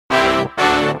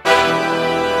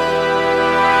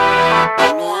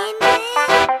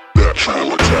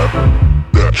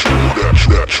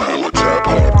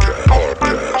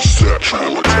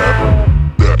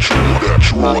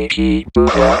Mikey,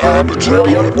 Buddha, and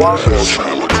William Waffles.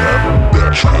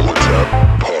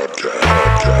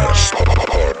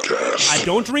 I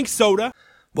don't drink soda.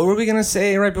 What were we going to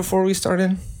say right before we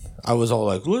started? I was all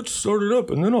like, let's start it up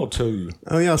and then I'll tell you.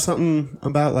 Oh, yeah, something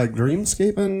about like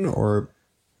dreamscaping or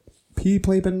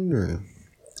pee-plaping or...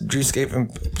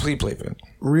 Dreamscaping, plea-plaping.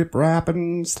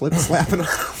 Rip-rapping, slip-slapping.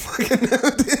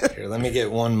 Here, let me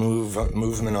get one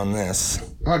movement on this.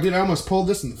 Oh, dude, I almost pulled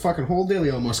this and the fucking whole dilly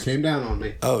almost came down on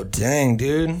me. Oh, dang,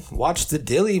 dude. Watch the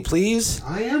dilly, please.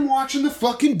 I am watching the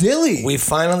fucking dilly. We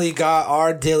finally got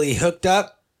our dilly hooked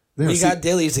up. There, we see- got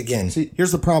dillies again. See,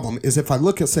 here's the problem, is if I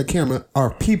look at said camera,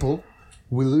 our people,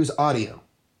 we lose audio.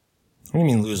 What do you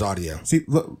mean lose audio? See,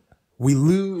 look, we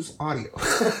lose audio.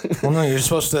 Well, no, you're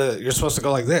supposed to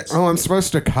go like this. Oh, I'm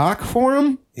supposed to cock for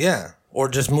him? Yeah. Or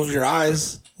just move your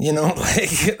eyes. You know,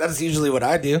 like, that's usually what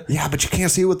I do. Yeah, but you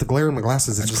can't see it with the glare in my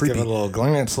glasses. It's Just creepy. give it a little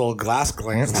glance, a little glass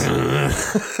glance.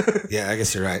 Yeah, I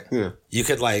guess you're right. Yeah. You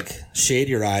could, like, shade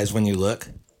your eyes when you look.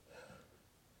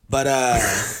 But,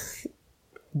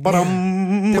 But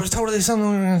there was totally something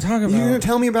we were going to talk about. you're gonna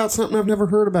tell me about something I've never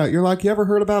heard about. You're like, you ever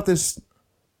heard about this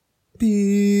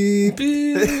beep?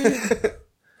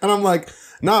 And I'm like,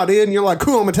 nah, dude. And you're like,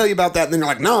 cool, I'm gonna tell you about that. And then you're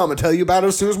like, no, I'm gonna tell you about it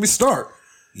as soon as we start.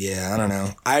 Yeah, I don't know.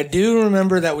 I do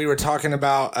remember that we were talking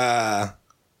about how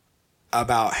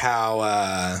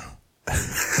oh,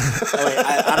 wait,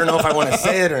 I don't know if I want to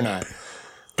say it or not.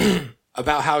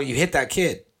 About how you hit that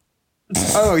kid.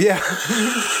 Oh yeah,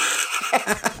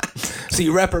 So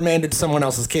you reprimanded someone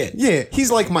else's kid. yeah. He's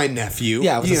like my nephew.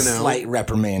 Yeah, it was you a know. slight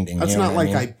reprimanding. That's you know not what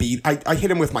like I mean? I hit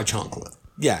him with my chocolate.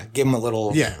 Yeah, give him a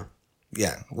little. Yeah.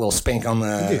 Yeah, a little spank on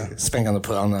the spank on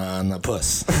the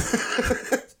puss.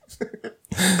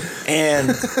 And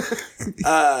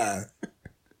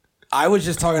I was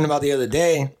just talking about the other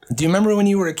day. Do you remember when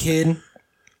you were a kid?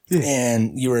 Yeah.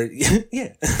 And you were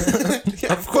yeah.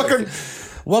 Of course.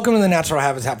 Welcome to the Natural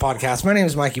Habitat Podcast. My name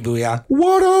is Mikey Booyah.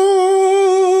 What up?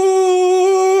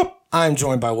 I'm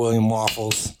joined by William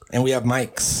Waffles, and we have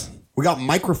mics. We got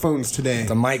microphones today.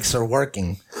 The mics are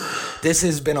working. This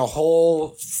has been a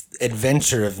whole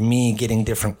adventure of me getting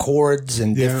different cords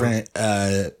and different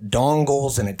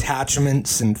dongles and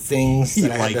attachments and things He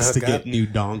that I had likes to hook get up. new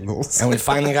dongles. And we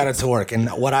finally got it to work. And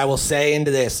what I will say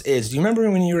into this is, do you remember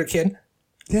when you were a kid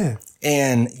Yeah.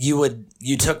 and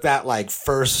you took that like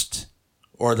first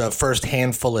or the first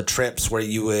handful of trips where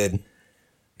you would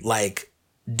like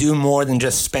do more than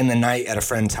just spend the night at a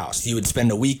friend's house? You would spend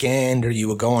a weekend or you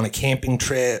would go on a camping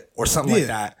trip or something like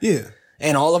that. Yeah.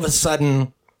 And all of a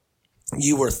sudden,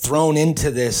 you were thrown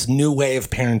into this new way of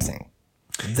parenting.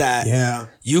 That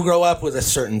you grow up with a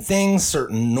certain things,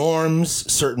 certain norms,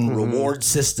 certain reward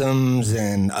systems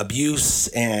and abuse,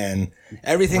 and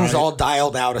everything's all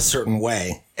dialed out a certain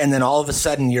way. And then all of a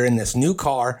sudden, you're in this new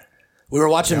car. We were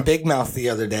watching Big Mouth the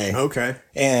other day. Okay.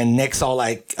 And Nick's all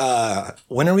like,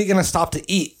 when are we going to stop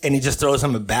to eat? And he just throws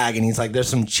him a bag and he's like, there's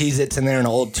some Cheez-Its in there and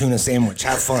an old tuna sandwich.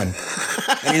 Have fun.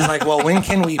 And he's like, well, when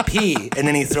can we pee? And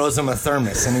then he throws him a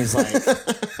thermos and he's like,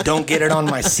 don't get it on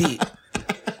my seat.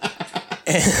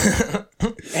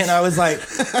 And I was like,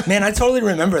 man, I totally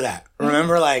remember that.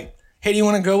 Remember like, hey, do you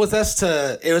want to go with us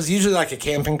to, it was usually like a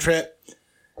camping trip.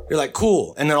 You're like,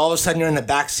 cool. And then all of a sudden you're in the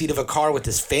back seat of a car with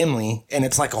this family and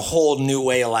it's like a whole new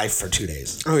way of life for 2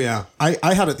 days. Oh, yeah.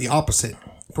 I had it the opposite.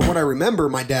 From what I remember,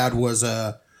 my dad was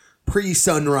a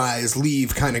pre-sunrise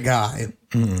leave kind of guy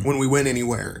when we went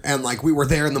anywhere. And, like, we were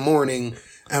there in the morning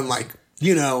and, like,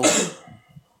 you know,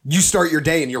 you start your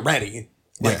day and you're ready.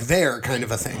 Like, there kind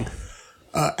of a thing.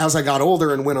 As I got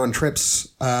older and went on trips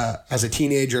as a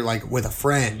teenager, like, with a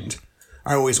friend,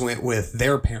 I always went with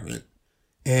their parent.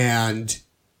 And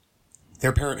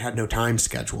their parent had no time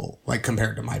schedule, like,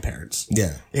 compared to my parents.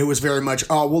 Yeah. It was very much,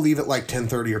 oh, we'll leave at like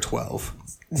 10:30 or 12.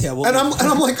 Yeah, well, And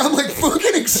I'm like,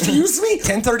 fucking excuse me?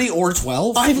 10:30 or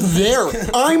 12? I'm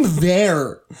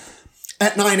there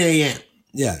at 9 a.m.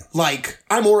 Yeah. Like,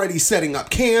 I'm already setting up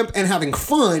camp and having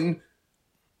fun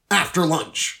after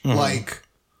lunch. Like,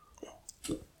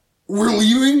 we're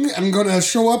leaving and gonna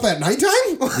show up at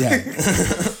nighttime? Yeah.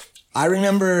 I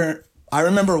remember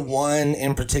one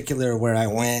in particular where I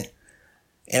went,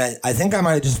 and I think I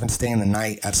might have just been staying the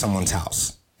night at someone's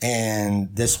house.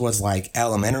 And this was like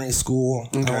elementary school,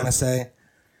 I want to say.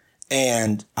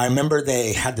 And I remember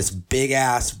they had this big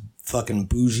ass fucking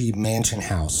bougie mansion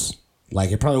house.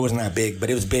 Like, it probably wasn't that big, but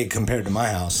it was big compared to my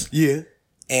house. Yeah.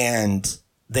 And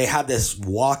they had this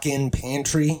walk-in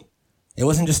pantry. It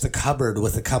wasn't just a cupboard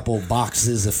with a couple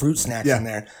boxes of fruit snacks in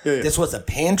there. Yeah. This was a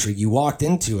pantry you walked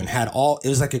into and had it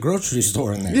was like a grocery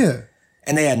store in there. Yeah.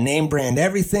 And they had name brand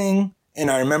everything. And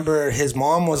I remember his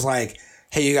mom was like,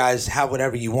 hey, you guys have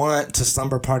whatever you want to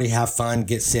slumber party, have fun,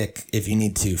 get sick if you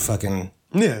need to, fucking,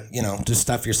 Yeah. you know, just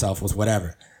stuff yourself with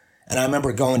whatever. And I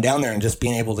remember going down there and just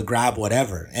being able to grab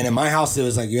whatever. And in my house, it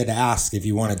was like you had to ask if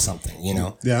you wanted something, you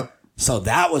know? Yeah. So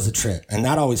that was a trip. And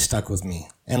that always stuck with me.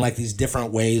 And like these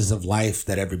different ways of life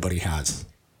that everybody has.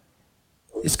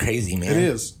 It's crazy, man. It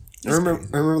is. I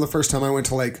remember the first time I went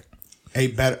to like a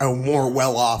more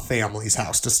well-off family's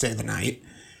house to stay the night.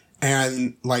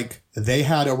 And like they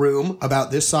had a room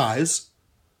about this size,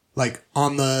 like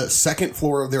on the second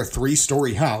floor of their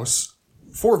 3-story house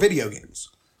for video games.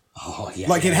 Oh, yeah.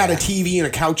 Like it had a TV and a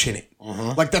couch in it.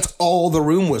 Like that's all the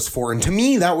room was for. And to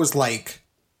me, that was like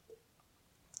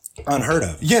unheard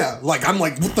of. yeah, like I'm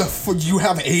like, what the fuck? You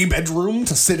have a bedroom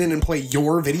to sit in and play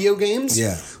your video games?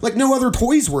 Yeah. Like no other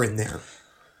toys were in there.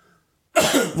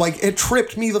 Like it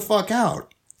tripped me the fuck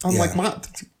out. I'm Yeah. like,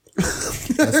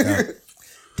 That's dope.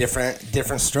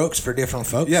 Different strokes for different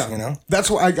folks, yeah, you know?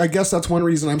 That's why I guess that's one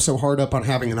reason I'm so hard up on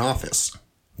having an office.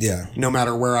 Yeah. No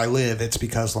matter where I live, it's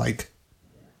because like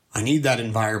I need that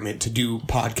environment to do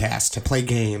podcasts, to play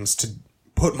games, to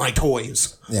put my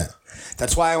toys. Yeah.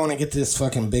 That's why I want to get this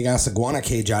fucking big ass iguana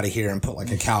cage out of here and put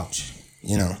like a couch,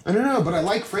 you know? I don't know, but I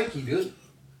like Frankie, dude.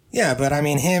 Yeah, but I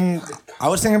mean I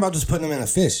was thinking about just putting him in the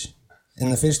fish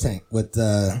tank with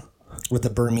the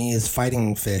Burmese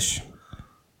fighting fish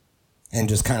and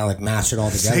just kind of like mash it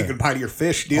all together. Say goodbye to your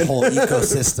fish, The dude. whole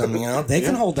ecosystem, you know? They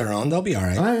can hold their own. They'll be all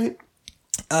right.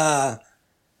 All right.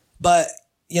 But,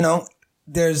 you know,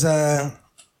 there's all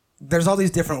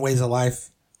these different ways of life,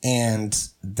 and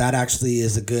that actually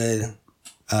is a good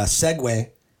segue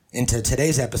into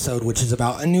today's episode, which is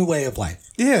about a new way of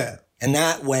life. Yeah. And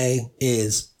that way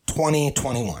is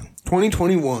 2021.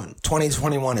 2021.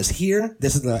 2021 is here.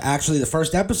 This is actually the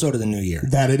first episode of the new year.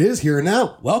 That it is here and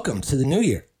now. Welcome to the new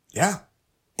year. Yeah.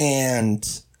 And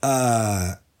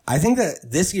I think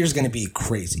that this year's going to be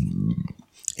crazy.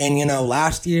 And, you know,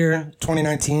 last year,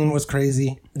 2019 was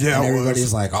crazy. Yeah, and it everybody's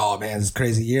was. like, oh, man, this is a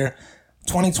crazy year.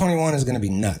 2021 is going to be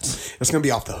nuts. It's going to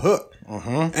be off the hook.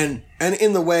 And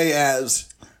in the way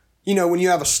as, you know, when you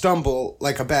have a stumble,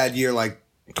 like a bad year like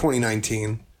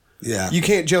 2019, Yeah. you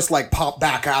can't just like pop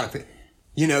back out of it.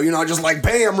 You know, you're not just like,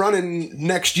 bam, running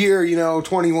next year, you know,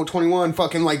 21,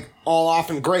 fucking like all off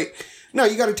and great. No,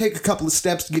 you got to take a couple of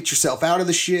steps to get yourself out of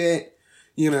the shit,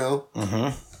 you know.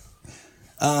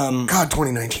 God,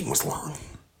 2019 was long.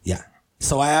 Yeah.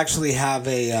 So I actually have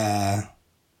a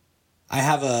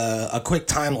quick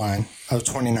timeline of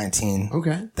 2019.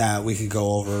 Okay. That we could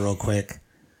go over real quick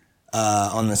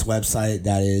on this website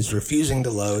that is refusing to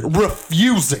load.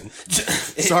 Refusing.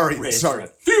 Sorry.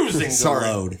 Refusing to Sorry.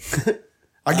 load.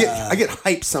 I get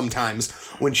hyped sometimes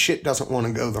when shit doesn't want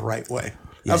to go the right way.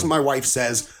 That's what my wife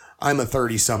says. I'm a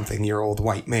 30-something-year-old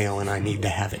white male, and I need to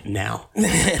have it now. And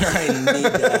I need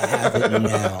to have it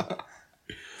now.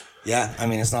 Yeah, I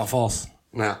mean, it's not false.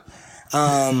 No.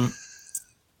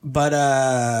 But,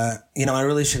 you know, I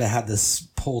really should have had this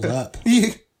pulled up.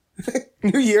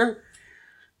 New year.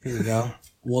 Here we go.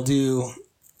 We'll do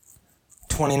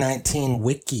 2019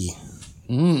 Wiki.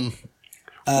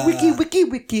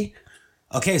 Wiki.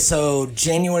 Okay, so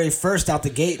January 1st out the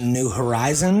gate, New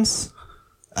Horizons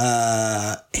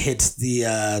hits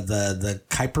the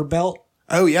Kuiper Belt.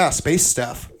 Oh, yeah, space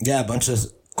stuff. Yeah, a bunch of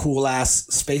cool-ass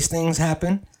space things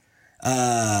happen.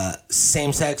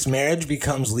 Same-sex marriage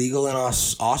becomes legal in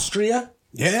Austria,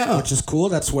 Yeah. which is cool.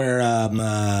 That's where, isn't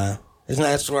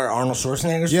that where Arnold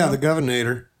Schwarzenegger's Yeah, from? the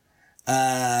governor.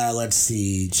 Let's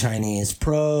see. Chinese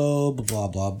probe, blah,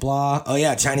 blah, blah. Oh,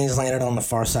 yeah, Chinese landed on the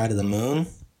far side of the moon,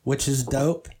 which is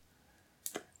dope.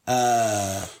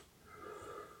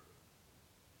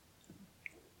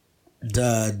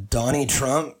 Donnie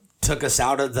Trump took us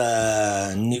out of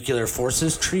the Nuclear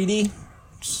Forces Treaty.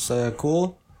 It's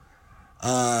cool.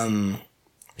 SpaceX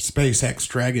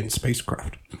Dragon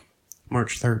spacecraft.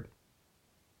 March 3rd.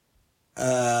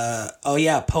 Oh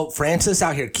yeah, Pope Francis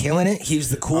out here killing it. He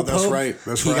was the cool that's pope. right,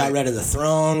 that's he got right. rid of the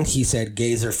throne. He said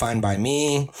gays are fine by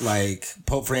me. Like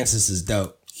Pope Francis is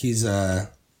dope. He's a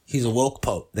woke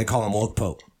pope. They call him woke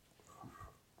pope.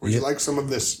 Would you like some of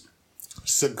this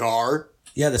cigar?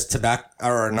 Yeah, this tobacco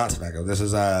or not tobacco. This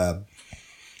is a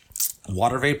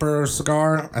water vapor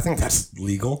cigar. I think that's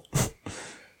legal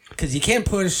because you can't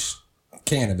push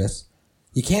cannabis.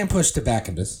 You can't push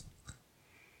tobacco.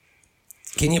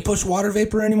 Can you push water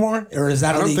vapor anymore? Or is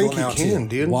that I don't illegal think you now can, too?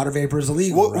 dude. Water vapor is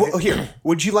illegal, right? Well, here,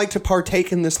 would you like to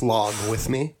partake in this log with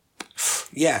me?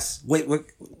 Yes. Wait, what,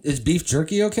 is beef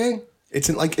jerky okay? It's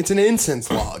an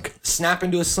incense log. Snap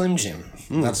into a Slim Jim.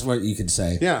 That's what you could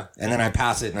say. Yeah. And then I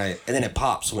pass it and then it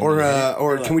pops. When you hit it.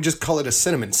 Or can we just call it a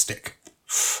cinnamon stick?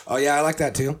 Oh yeah, I like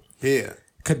that too. Yeah.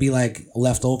 Could be like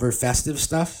leftover festive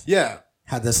stuff. Yeah.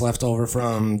 Had this leftover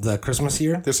from the Christmas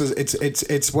year. This is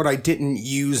it's what I didn't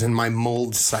use in my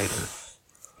mulled cider.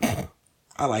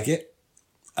 I like it.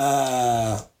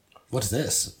 What's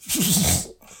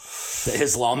this? The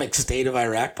Islamic State of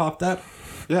Iraq popped up.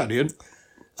 Yeah, dude.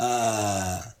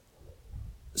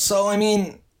 So I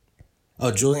mean,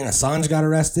 Julian Assange got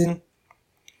arrested.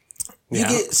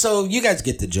 So you guys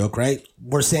get the joke, right?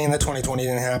 We're saying that 2020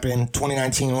 didn't happen.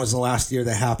 2019 was the last year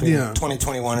that happened. Yeah.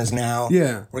 2021 is now.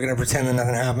 Yeah. We're gonna pretend that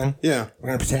nothing happened. Yeah. We're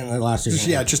gonna pretend that last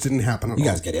year. It just didn't happen at all. You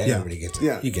guys get it. Yeah. Everybody gets it.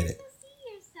 Yeah. You get it. See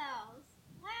yourselves.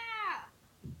 Wow.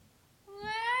 Whoa.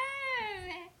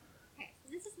 Okay,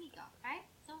 so this is Nico, right?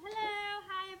 So hello,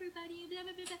 hi everybody, blah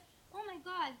blah blah blah. Oh my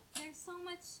god, there's so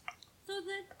much. So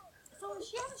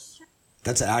she has a shirt.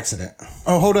 That's an accident.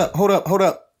 Oh, hold up.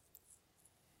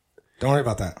 Don't worry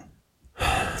about that.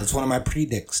 That's one of my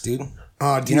predicts, dude.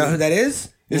 Do Do you know who that is?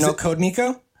 You know Code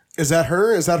Miko? Is that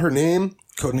her? Is that her name?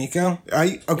 Code Miko?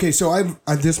 Okay, so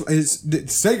this is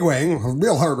segueing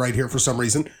real hard right here for some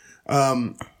reason.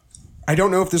 I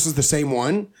don't know if this is the same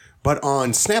one, but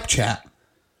on Snapchat,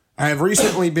 I have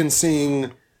recently been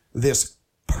seeing this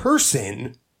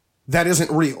person that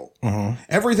isn't real. Mm-hmm.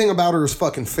 Everything about her is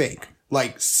fucking fake.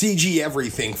 Like CG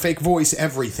everything, fake voice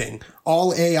everything,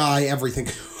 all AI everything.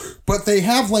 But they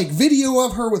have like video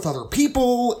of her with other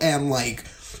people and like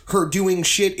her doing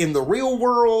shit in the real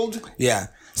world. Yeah.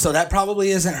 So that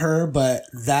probably isn't her, but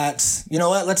that's, you know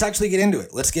what? Let's actually get into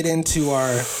it. Let's get into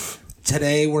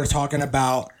today we're talking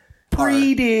about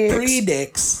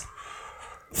predicts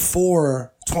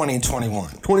for 2021.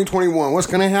 2021, what's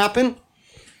going to happen?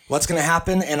 What's going to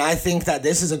happen? And I think that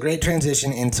this is a great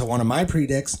transition into one of my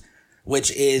predicts,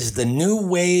 which is the new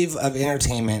wave of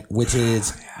entertainment, which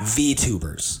is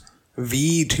VTubers.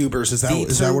 VTubers, is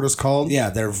that what it's called? Yeah,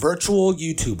 they're virtual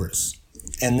YouTubers.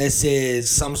 And this is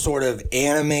some sort of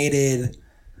animated,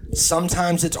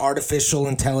 sometimes it's artificial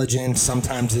intelligence,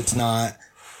 sometimes it's not.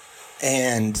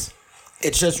 And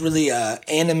it's just really a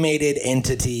animated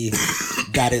entity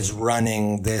that is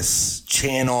running this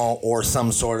channel or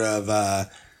some sort of,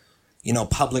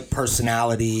 public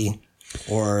personality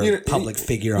or public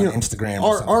figure on Instagram.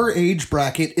 Our age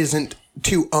bracket isn't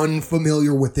too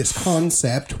unfamiliar with this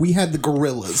concept. We had the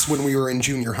Gorillaz when we were in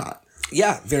junior high.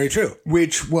 Yeah, very true.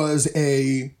 Which was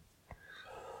a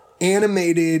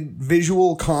animated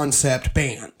visual concept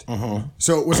band. Mm-hmm.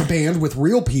 So it was a band with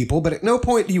real people, but at no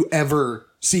point do you ever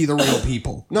see the real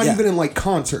people. Not even in like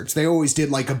concerts. They always did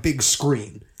like a big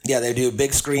screen. Yeah, they do a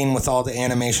big screen with all the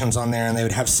animations on there, and they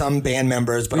would have some band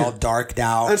members, but all darked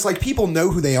out. And it's like people know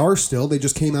who they are still. They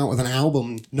just came out with an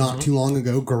album not too long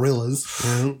ago, Gorillaz.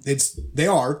 Mm-hmm. They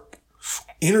are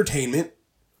entertainment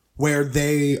where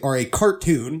they are a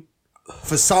cartoon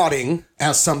facading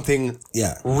as something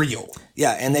real.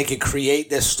 Yeah, and they could create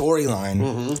this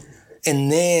storyline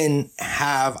and then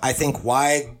have, I think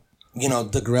why,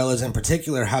 the Gorillaz in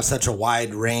particular have such a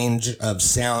wide range of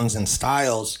sounds and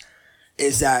styles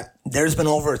is that there's been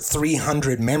over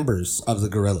 300 members of the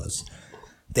Gorillaz.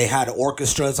 They had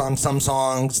orchestras on some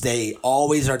songs. They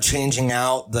always are changing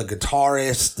out the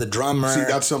guitarist, the drummer. See,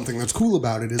 that's something that's cool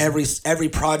about it. Every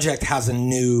project has a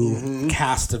new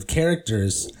cast of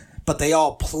characters, but they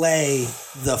all play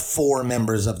the 4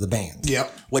 members of the band.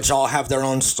 Yep. Which all have their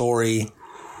own story.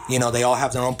 They all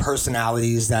have their own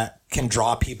personalities that can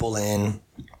draw people in.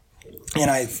 And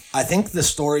I think the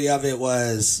story of it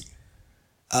was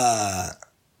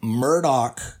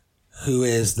Murdoch, who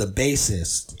is the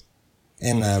bassist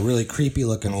and a really creepy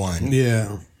looking one.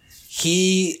 Yeah.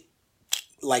 He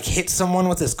hit someone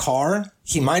with his car.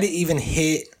 He might have even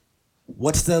hit,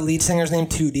 what's the lead singer's name?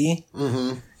 2D?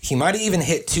 Mm-hmm. He might have even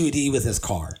hit 2D with his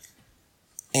car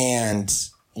and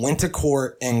went to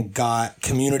court and got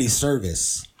community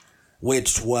service,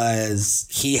 which was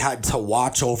he had to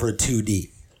watch over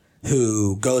 2D,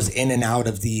 who goes in and out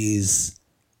of these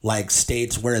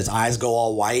states where his eyes go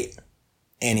all white,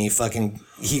 and he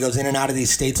goes in and out of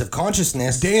these states of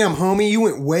consciousness. Damn, homie, you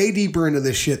went way deeper into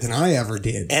this shit than I ever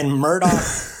did. And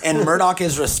Murdoch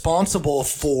is responsible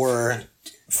for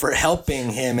helping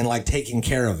him and taking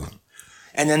care of him.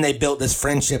 And then they built this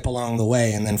friendship along the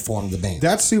way and then formed the band.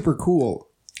 That's super cool.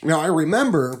 Now, I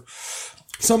remember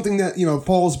something that,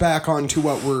 falls back onto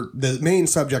what the main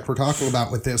subject we're talking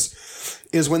about with this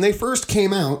is when they first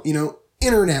came out,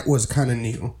 internet was kind of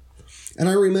new. And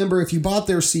I remember if you bought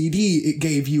their CD, it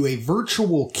gave you a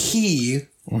virtual key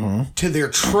to their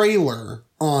trailer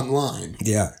online.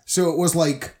 Yeah. So it was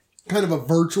kind of a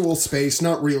virtual space,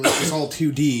 not really, it was all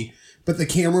 2D. But the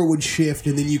camera would shift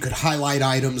and then you could highlight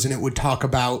items and it would talk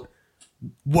about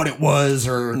what it was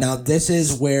or... Now, this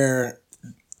is where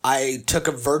I took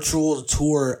a virtual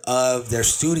tour of their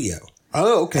studio.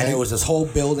 Oh, okay. And it was this whole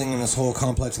building and this whole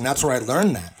complex. And that's where I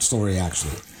learned that story,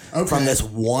 actually. Okay. From this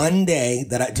one day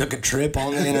that I took a trip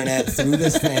on the internet through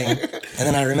this thing. And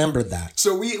then I remembered that.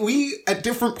 So we at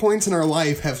different points in our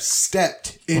life have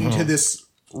stepped into this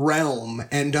realm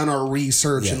and done our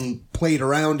research and played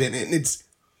around in it. And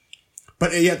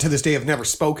but yet to this day, I've never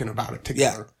spoken about it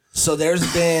together. Yeah. So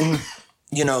there's been,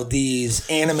 these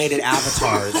animated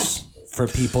avatars for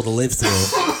people to live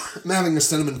through. I'm having a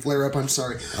cinnamon flare up. I'm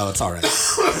sorry. Oh, it's all right.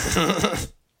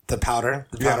 The powder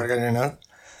got in your nose.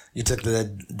 You did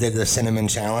the cinnamon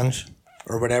challenge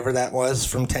or whatever that was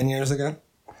from 10 years ago.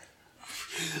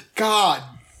 God.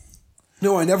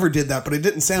 No, I never did that, but it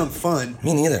didn't sound fun.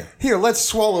 Me neither. Here, let's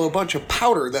swallow a bunch of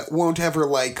powder that won't ever,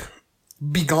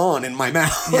 be gone in my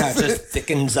mouth. Yeah, it just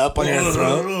thickens up on your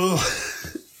throat.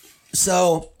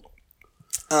 So,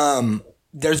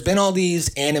 there's been all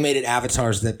these animated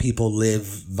avatars that people live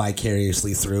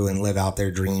vicariously through and live out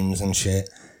their dreams and shit.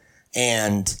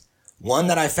 And one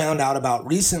that I found out about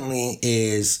recently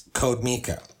is Code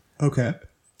Miko. Okay.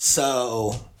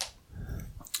 So,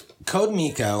 Code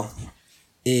Miko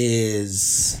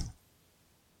is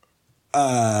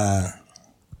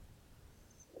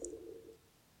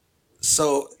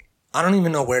so I don't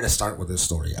even know where to start with this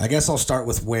story. I guess I'll start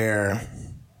with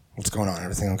what's going on?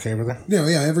 Everything okay over there?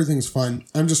 Yeah, everything's fine.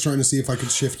 I'm just trying to see if I could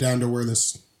shift down to where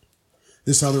this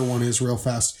other one is real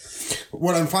fast.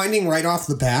 What I'm finding right off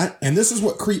the bat, and this is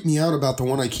what creeped me out about the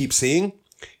one I keep seeing,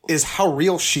 is how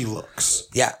real she looks.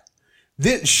 Yeah.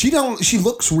 She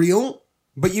looks real,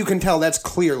 but you can tell that's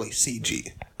clearly CG.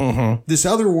 Mm-hmm. This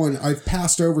other one I've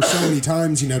passed over so many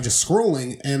times, just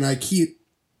scrolling, and I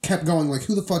kept going like,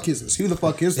 who the fuck is this? Who the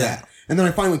fuck is that? Yeah. And then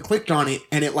I finally clicked on it,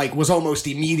 and it was almost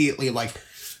immediately like,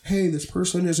 hey, this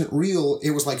person isn't real.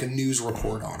 It was like a news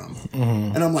report on them.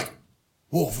 Mm-hmm. And I'm like,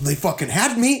 well, they fucking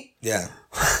had me. Yeah.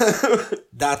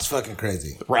 That's fucking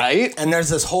crazy. Right? And there's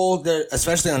this whole,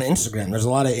 especially on Instagram, there's a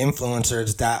lot of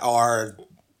influencers that are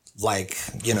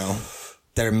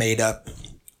they're made up,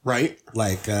 right?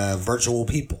 Virtual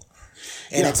people.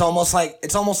 And it's almost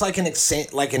like an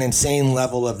insane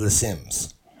level of The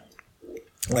Sims.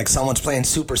 Like someone's playing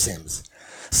Super Sims.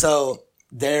 So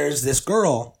there's this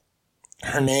girl,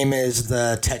 her name is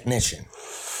the Technician.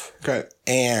 Okay.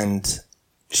 And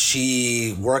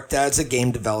she worked as a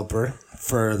game developer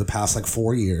for the past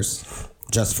 4 years,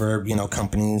 just for,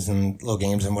 companies and little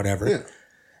games and whatever. Yeah.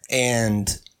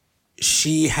 And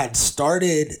she had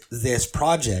started this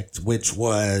project, which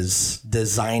was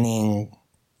designing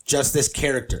just this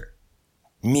character,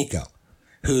 Miko,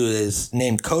 who is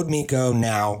named Code Miko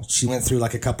now. She went through a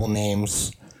couple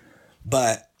names,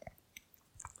 but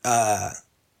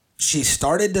she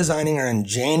started designing her in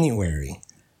January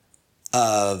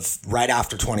of right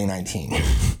after 2019.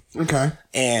 Okay.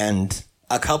 And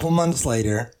a couple months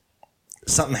later,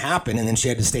 something happened, and then she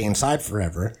had to stay inside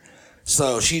forever.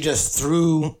 So she just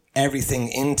threw everything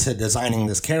into designing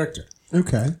this character.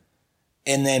 Okay.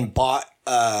 And then bought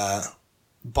a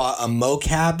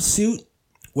mocap suit,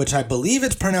 which I believe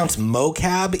it's pronounced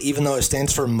mocap, even though it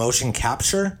stands for motion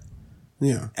capture.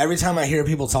 Yeah. Every time I hear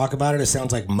people talk about it, it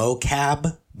sounds like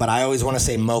mocap, but I always want to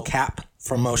say mocap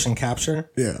for motion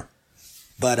capture. Yeah.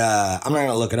 But I'm not going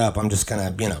to look it up. I'm just going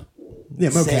to,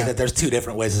 say that there's two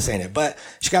different ways of saying it. But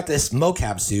she got this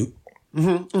mocap suit,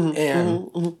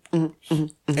 and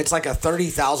it's like a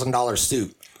 $30,000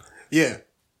 suit. Yeah.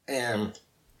 And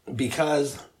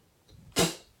because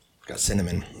got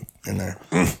cinnamon in there,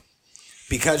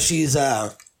 because she's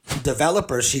a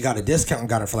developer, she got a discount and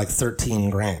got it for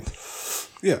 $13,000.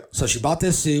 Yeah. So she bought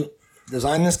this suit,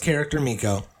 designed this character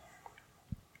Miko,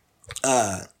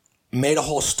 made a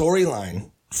whole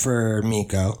storyline for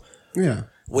Miko. Yeah.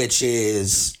 Which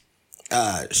is,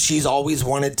 she's always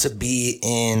wanted to be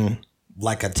in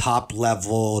a top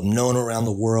level, known around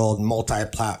the world,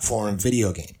 multi-platform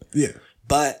video game. Yeah.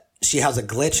 But she has a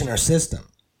glitch in her system.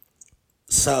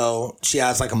 So she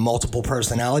has a multiple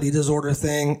personality disorder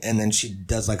thing, and then she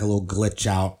does a little glitch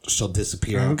out. She'll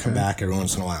disappear and come back every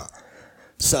once in a while.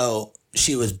 So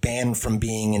she was banned from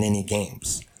being in any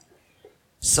games.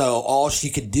 So all she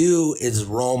could do is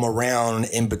roam around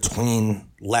in between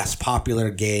less popular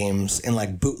games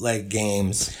and bootleg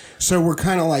games. So we're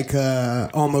kind of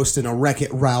almost in a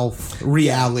Wreck-It Ralph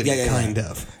reality, kind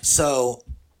of. So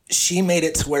she made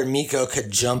it to where Miko could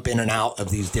jump in and out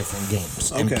of these different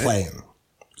games and play them.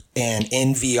 And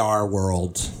in VR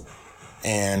world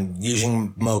and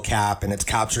using mocap, and it's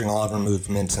capturing all of her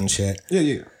movements and shit.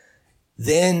 Yeah.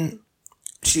 Then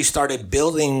she started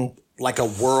building a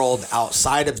world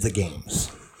outside of the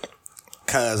games.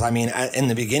 Because, I mean, in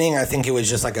the beginning, I think it was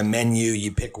just like a menu.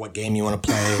 You pick what game you want to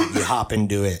play. You hop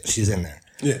into it. She's in there.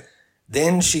 Yeah.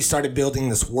 Then she started building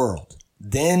this world.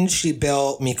 Then she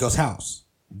built Miko's house.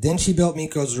 Then she built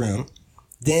Miko's room.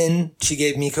 Then she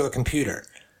gave Miko a computer.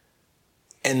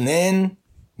 And then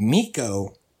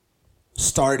Miko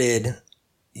started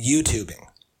YouTubing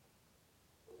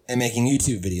and making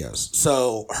YouTube videos.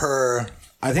 So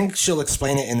I think she'll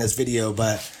explain it in this video,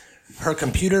 but her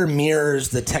computer mirrors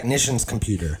the technician's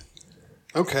computer.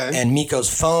 Okay. And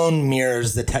Miko's phone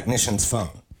mirrors the technician's phone.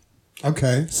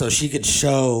 Okay. So she could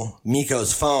show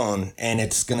Miko's phone and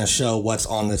it's going to show what's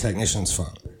on the technician's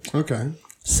phone. Okay.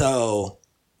 So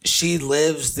she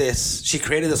created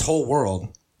this whole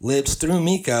world, lives through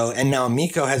Miko, and now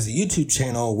Miko has a YouTube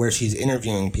channel where she's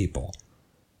interviewing people.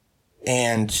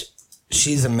 And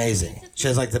she's amazing. She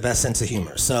has like the best sense of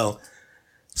humor. So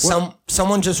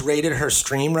someone just rated her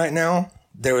stream right now.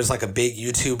 There was like a big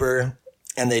YouTuber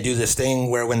and they do this thing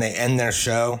where when they end their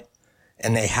show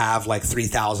and they have like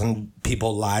 3,000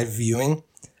 people live viewing,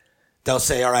 they'll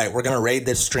say, all right, we're going to raid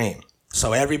this stream.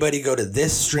 So everybody go to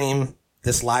this stream,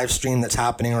 this live stream that's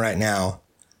happening right now,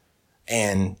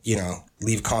 and, you know,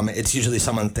 leave comment. It's usually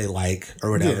someone that they like or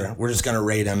whatever. Yeah. We're just going to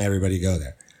raid them. Everybody go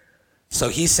there. So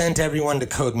he sent everyone to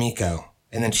Code Miko,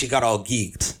 and then she got all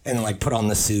geeked and like put on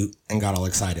the suit and got all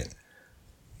excited.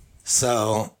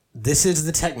 So this is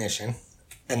the technician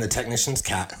and the technician's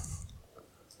cat.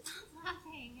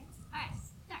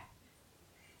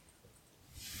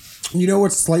 You know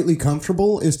what's slightly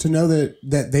comfortable is to know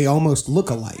that they almost look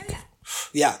alike.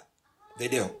 Yeah, they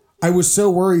do. I was so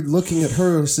worried looking at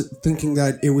her, thinking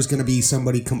that it was going to be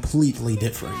somebody completely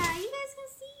different. Yeah, you guys can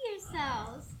see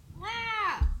yourselves.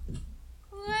 Wow.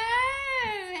 Wow.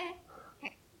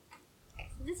 Okay.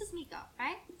 So this is Miko,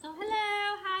 right? So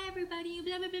hello, hi everybody.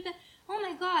 Blah, blah, blah, blah. Oh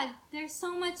my God, there's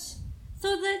so much.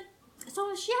 So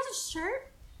she has a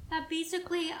shirt that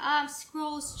basically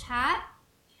scrolls chat.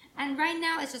 And right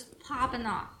now it's just popping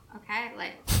off, okay?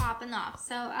 Like, popping off.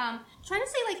 So, try to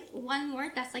say, like, one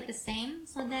word that's, like, the same.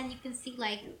 So then you can see,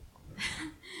 like,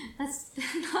 that's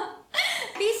not...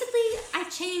 Basically, I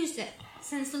changed it.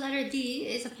 Since the letter D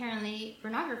is apparently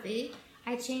pornography,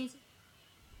 I changed it.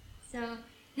 So,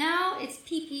 now it's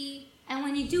PP. And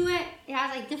when you do it, it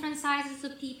has, like, different sizes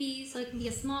of PP. So it can be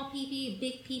a small PP, a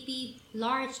big PP,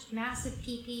 large, massive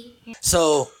PP.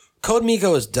 So, Code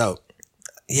Miko is dope.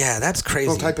 Yeah, that's crazy.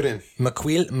 Don't type it in.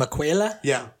 Maquela?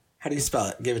 Yeah. How do you spell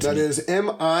it? Give it to me. That is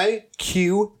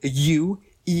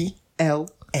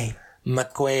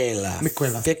Miquela.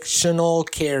 Maquela. Fictional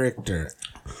character.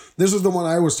 This is the one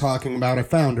I was talking about. I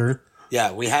found her.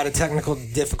 Yeah, we had a technical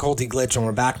difficulty glitch and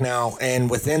we're back now. And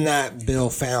within that, Bill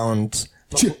found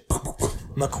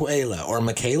Maquela or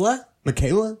Michaela?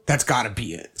 Michaela? That's got to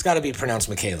be it. It's got to be pronounced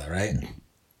Michaela, right?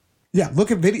 Yeah,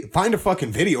 look at video. Find a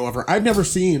fucking video of her. I've never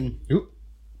seen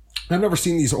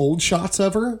these old shots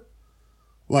of her.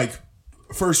 Like,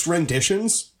 first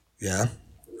renditions. Yeah.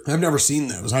 I've never seen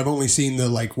those. I've only seen the,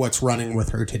 like, what's running with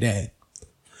her today.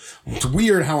 It's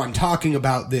weird how I'm talking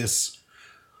about this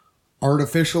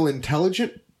artificial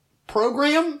intelligent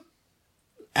program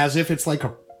as if it's like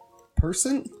a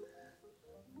person.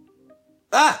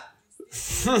 Ah!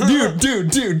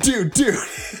 Dude.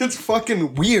 It's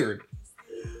fucking weird.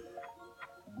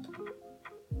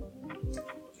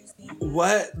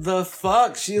 What the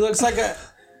fuck? She looks like a...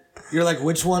 You're like,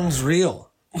 which one's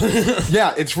real?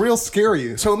 Yeah, it's real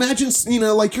scary. So imagine,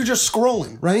 like you're just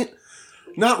scrolling, right?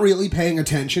 Not really paying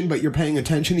attention, but you're paying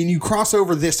attention and you cross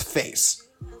over this face.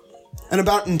 And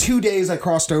about in 2 days, I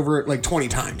crossed over it like 20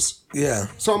 times. Yeah.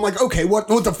 So I'm like, okay, what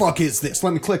the fuck is this?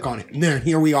 Let me click on it. And there,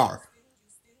 here we are.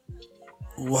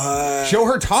 What? Show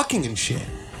her talking and shit.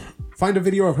 Find a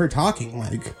video of her talking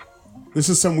like, this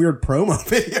is some weird promo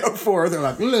video for her. They're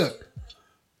like, look.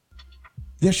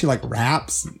 Yeah, she like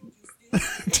raps.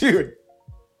 Dude.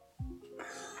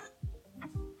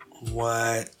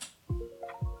 What?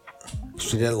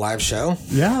 She did a live show?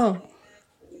 Yeah.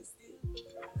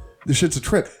 This shit's a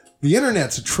trip. The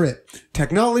internet's a trip.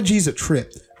 Technology's a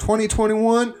trip.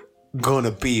 2021,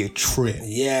 gonna be a trip.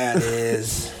 Yeah, it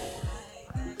is.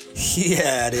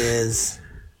 Yeah, it is.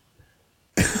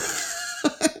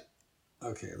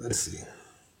 Okay, let's see.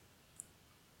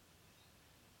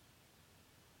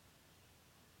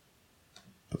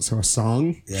 So a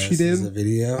song Yeah, she this did? is a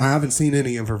video. I haven't seen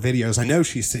any of her videos. I know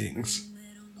she sings.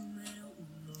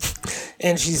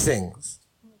 And she sings.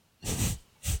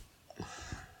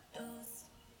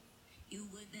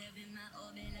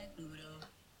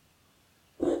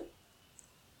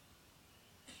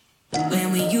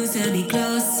 When we used to be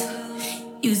close,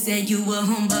 you said you were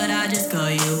home, but I just call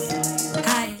you.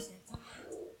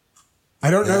 I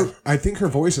don't know. I think her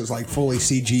voice is like fully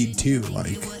CG'd too.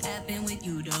 Like, What happened with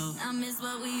you, though? I miss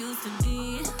what we used to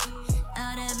be.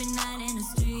 Out every night in the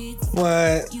streets.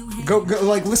 What? go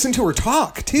like listen to her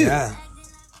talk too. Yeah.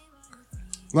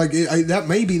 Like that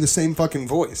may be the same fucking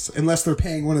voice, unless they're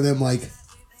paying one of them like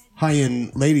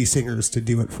high-end lady singers to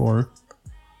do it for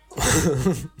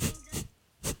her.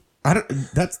 I don't.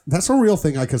 That's a real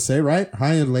thing I could say, right?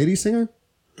 High-end lady singer.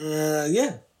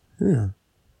 Yeah. Yeah.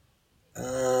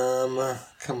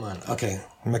 Come on. Okay.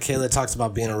 Michaela talks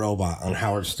about being a robot on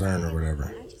Howard Stern or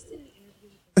whatever.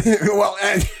 Well,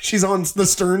 she's on the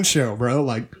Stern show, bro.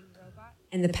 Like,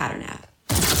 And the pattern app.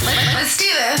 Let's do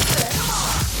this.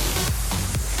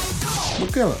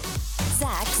 look at it.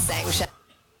 Zach sang show.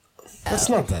 That's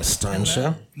not that Stern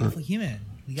show. Beautiful human.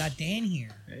 We got Dan here.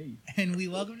 Hey. And we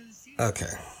welcome to the studio.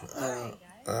 Okay.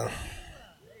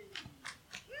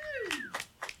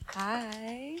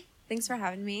 Hi. Thanks for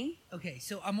having me. Okay,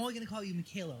 so I'm only going to call you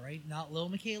Michaela, right? Not Lil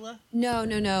Michaela?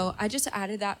 No. I just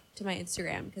added that to my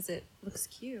Instagram because it looks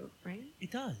cute, right?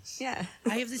 It does. Yeah.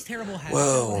 I have this terrible habit.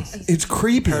 Whoa. It's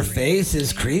creepy. Her face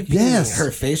is creepy. Yes.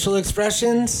 Her facial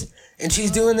expressions. And she's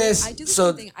doing this. I do the So,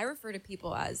 same thing. I refer to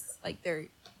people as like their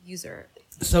user.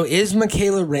 so is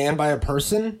Michaela ran by a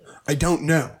person? I don't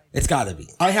know. It's got to be.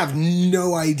 I have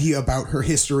no idea about her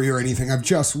history or anything. I've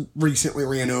just recently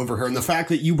ran over her, and the fact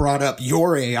that you brought up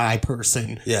your AI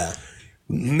person Yeah.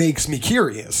 makes me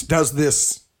curious. Does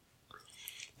this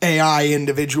AI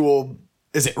individual,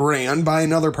 is it ran by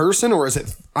another person, or is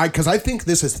it? Because I think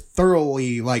this is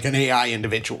thoroughly like an AI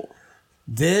individual.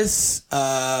 This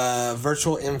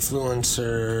virtual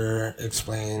influencer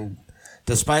explained,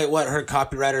 despite what her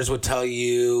copywriters would tell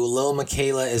you, Lil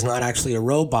Michaela is not actually a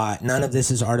robot. None of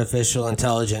this is artificial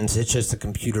intelligence. It's just a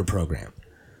computer program.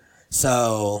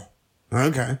 So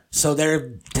Okay. they're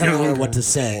telling her Okay. what to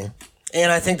say.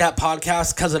 And I think that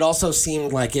podcast, because it also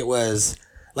seemed like it was,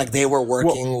 like they were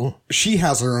working. Well, she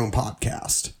has her own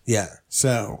podcast, Yeah.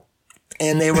 so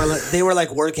And they were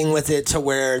like working with it to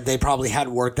where they probably had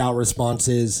worked out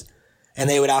responses, and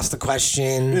they would ask the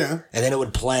question, Yeah. and then it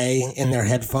would play in their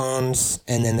headphones,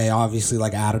 and then they obviously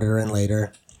like added her in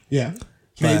later. yeah,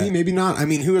 maybe, But- maybe not. I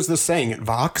mean, who is this saying it?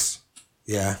 Vox?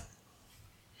 Yeah.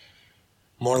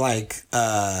 More like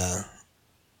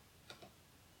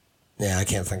yeah, I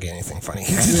can't think of anything funny.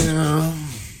 Yeah.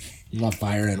 I'm not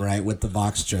firing right with the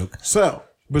Vox joke. So,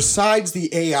 besides the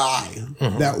AI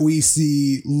that we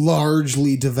see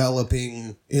largely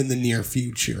developing in the near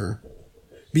future,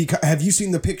 have you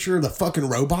seen the picture of the fucking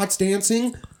robots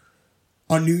dancing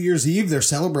on New Year's Eve, their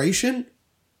celebration?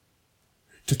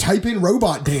 To type in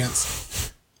robot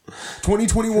dance.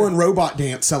 2021 robot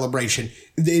dance celebration.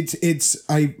 It's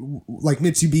like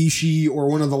Mitsubishi or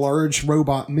one of the large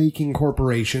robot making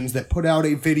corporations that put out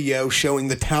a video showing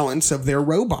the talents of their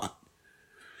robot.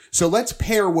 So let's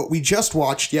pair what we just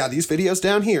watched. Yeah, these videos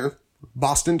down here.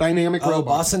 Boston Dynamic Oh, Robots.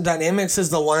 Boston Dynamics is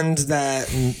the ones that.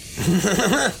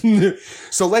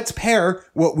 So let's pair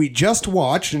what we just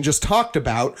watched and just talked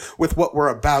about with what we're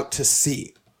about to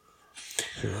see.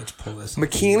 Here, let's pull this.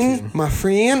 McKinney, my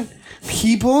friend,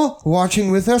 people watching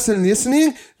with us and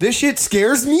listening, this shit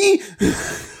scares me.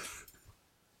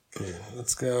 Okay,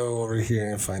 let's go over here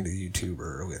and find a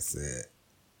YouTuber with it.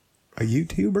 A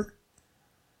YouTuber?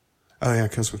 Oh, yeah,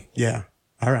 because, yeah.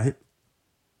 All right.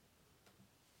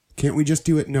 Can't we just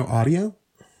do it no audio?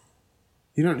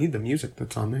 You don't need the music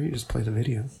that's on there. You just play the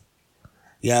video.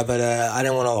 Yeah, but I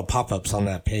didn't want all the pop-ups on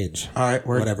that page. All right,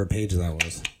 whatever page that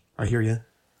was. I hear you.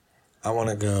 I want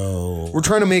to go. We're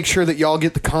trying to make sure that y'all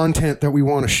get the content that we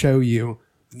want to show you.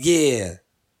 Yeah.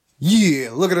 Yeah,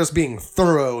 look at us being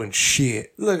thorough and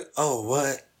shit. Look. Oh,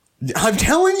 what? I'm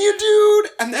telling you,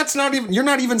 dude. And that's not even, you're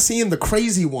not even seeing the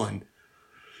crazy one.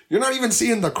 You're not even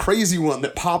seeing the crazy one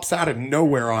that pops out of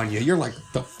nowhere on you. You're like,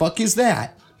 the fuck is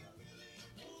that?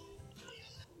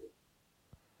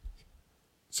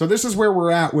 So this is where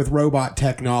we're at with robot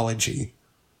technology.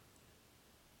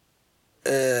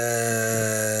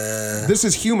 This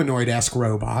is humanoid-esque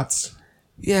robots.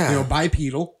 Yeah. You know,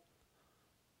 bipedal.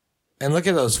 And look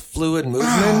at those fluid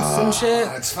movements and shit.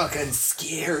 It's fucking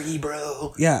scary,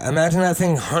 bro. Yeah, imagine that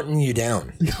thing hunting you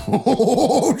down.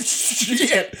 Oh,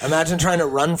 shit. Imagine trying to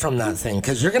run from that thing,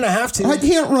 because you're going to have to. I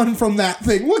can't run from that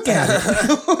thing. Look at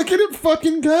it. Look at it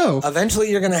fucking go. Eventually,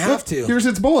 you're going to have to. Here's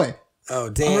its boy. Oh,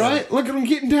 damn. All right, look at them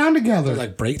getting down together.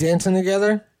 Like breakdancing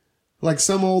together? Like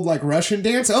some old like Russian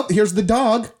dance. Oh, here's the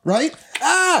dog, right?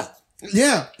 Ah!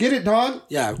 Yeah, get it, dog.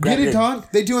 Yeah, get it, your- dog.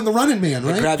 They doing the running man,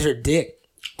 It right? grabs your dick.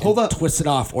 Hold up. Twist it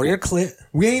off. Or your clit.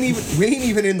 We ain't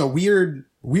even in the weird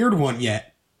one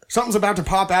yet. Something's about to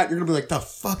pop out. You're gonna be like, the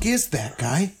fuck is that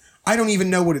guy? I don't even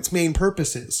know what its main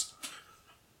purpose is.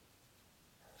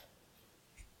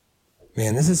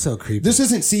 Man, this is so creepy. This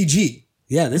isn't CG.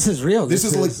 Yeah, this is real. This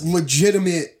is like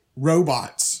legitimate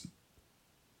robots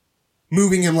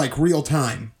moving in like real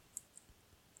time.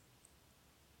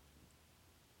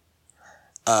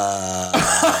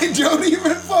 I don't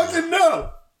even fucking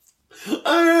know.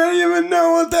 I don't even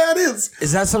know what that is.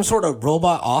 Is that some sort of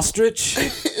robot ostrich?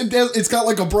 It's got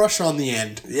like a brush on the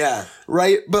end. Yeah.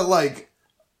 Right? But like...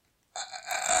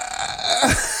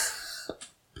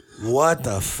 What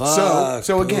the fuck?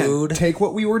 So again, dude? take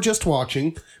what we were just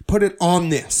watching, put it on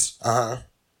this.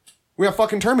 We have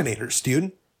fucking Terminators,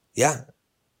 dude. Yeah.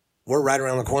 We're right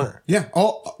around the corner. Yeah,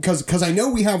 all because I know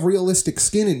we have realistic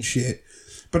skin and shit,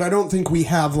 but I don't think we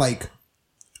have like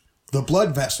the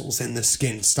blood vessels in the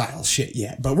skin style shit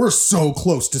yet. But we're so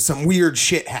close to some weird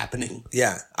shit happening.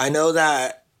 Yeah. I know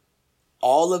that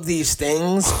all of these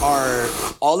things are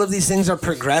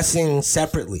progressing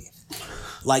separately.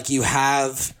 Like you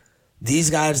have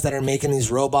these guys that are making these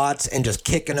robots and just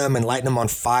kicking them and lighting them on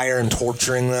fire and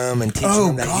torturing them and teaching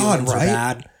them that humans are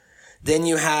bad. Then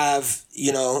you have,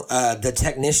 the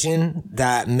technician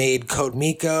that made Code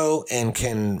Miko and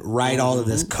can write all of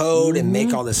this code and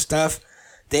make all this stuff.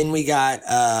 Then we got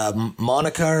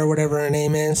Monica or whatever her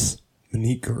name is.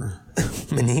 Maniker.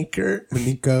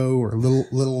 Maniko or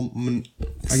little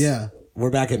yeah.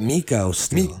 We're back at Miko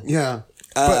still. Yeah.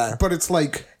 But it's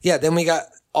like... Yeah, then we got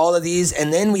all of these,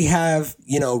 and then we have,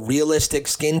 realistic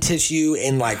skin tissue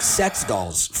and like sex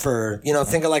dolls for,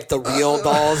 think of like the real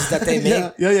dolls that they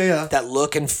make. Yeah. That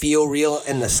look and feel real,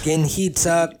 and the skin heats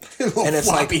up. And it's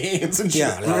like hands and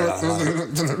shit.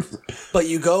 But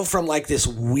you go from like this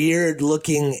weird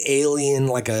looking alien,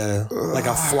 like a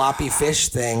floppy fish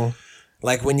thing.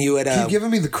 Like when you had Keep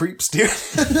giving me the creeps, dude.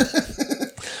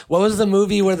 What was the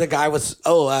movie where the guy was...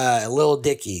 Lil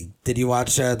Dicky. Did you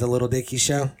watch the Lil Dicky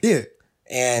show? Yeah.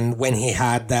 And when he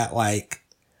had that, like,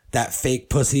 that fake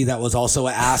pussy that was also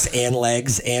an ass and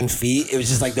legs and feet, it was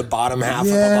just like the bottom half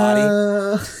of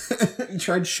the body. He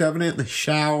tried shoving it in the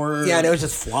shower. Yeah, and it was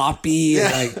just floppy.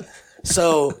 And like,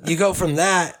 so you go from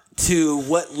that to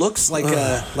what looks like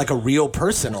a real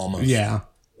person almost. Yeah.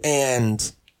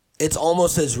 And... it's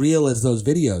almost as real as those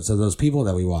videos of those people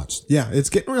that we watched. Yeah,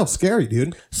 it's getting real scary,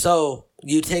 dude. So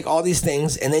you take all these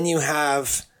things and then you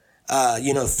have,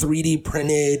 3D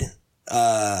printed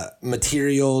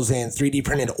materials and 3D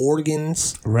printed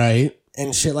organs. Right.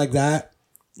 And shit like that.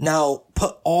 Now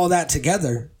put all that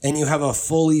together and you have a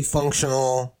fully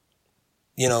functional,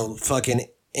 fucking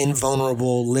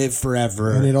invulnerable, live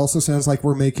forever. And it also sounds like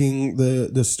we're making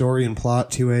the story and plot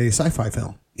to a sci-fi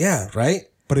film. Yeah, right?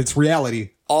 But it's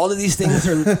reality. All of these things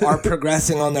are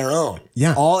progressing on their own.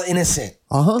 Yeah. All innocent.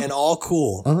 Uh-huh. And all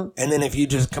cool. Uh-huh. And then if you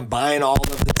just combine all of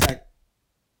the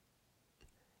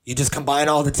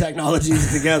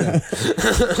technologies together.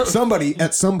 Somebody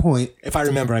at some point... if I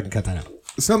remember, I can cut that out.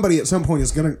 Somebody at some point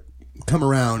is going to come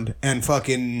around and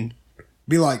fucking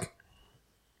be like,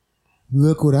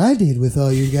 look what I did with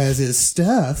all your guys'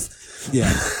 stuff.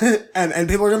 Yeah. and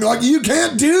people are going to be like, you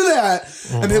can't do that.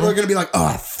 And people are going to be like, oh,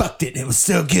 I fucked it. It was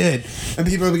so good. And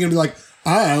people are going to be like,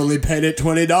 I only paid it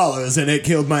 $20 and it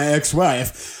killed my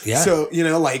ex-wife. Yeah. So,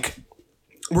 like,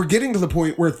 we're getting to the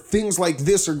point where things like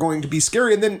this are going to be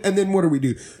scary. And then what do we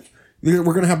do? We're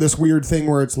going to have this weird thing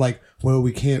where it's like, well,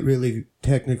 we can't really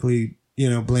technically,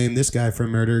 blame this guy for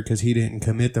murder because he didn't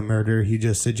commit the murder. He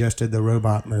just suggested the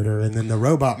robot murder, and then the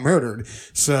robot murdered.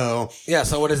 So yeah.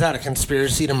 So what is that? A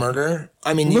conspiracy to murder?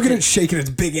 I mean, look at it shaking its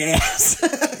big ass.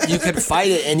 You could fight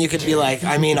it, and you could be like,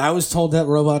 I mean, I was told that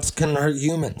robots couldn't hurt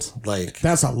humans. Like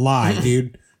that's a lie,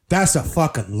 dude. That's a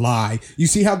fucking lie. You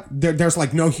see how there's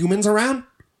like no humans around?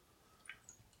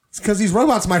 It's because these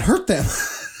robots might hurt them.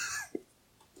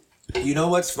 You know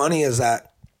what's funny is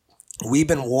that we've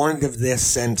been warned of this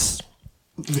since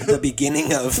the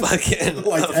beginning of fucking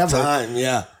time.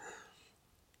 Yeah.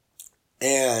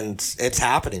 And it's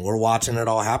happening. We're watching it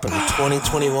all happen.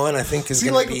 2021, I think, is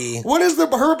going to be... what is the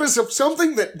purpose of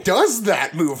something that does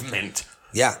that movement?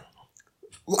 Yeah.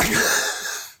 Like...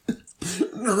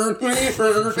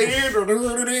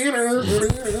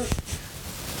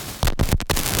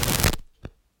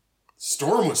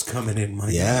 Storm was coming in, my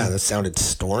Yeah, God. that sounded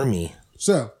stormy.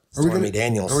 So, Stormy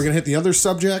Daniels. Are we going to hit the other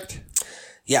subject?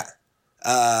 Yeah.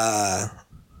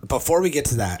 Before we get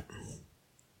to that,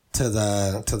 to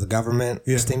the government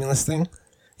stimulus thing.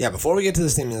 Yeah, before we get to the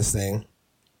stimulus thing,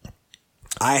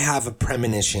 I have a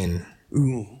premonition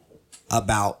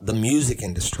about the music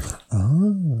industry.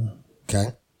 Oh.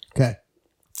 Okay? Okay.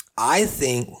 I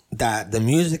think that the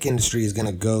music industry is going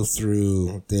to go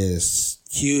through this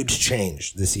huge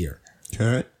change this year.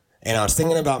 Okay. And I was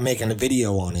thinking about making a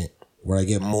video on it where I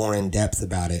get more in depth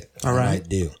about it than I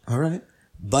do. All right.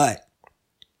 But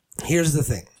here's the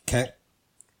thing, okay?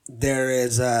 There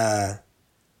is 10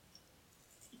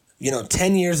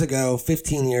 years ago,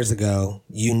 15 years ago,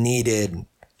 you needed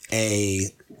a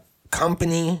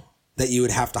company that you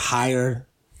would have to hire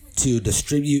to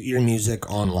distribute your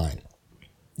music online.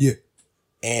 Yeah.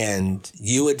 And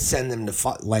you would send them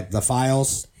the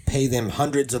files, pay them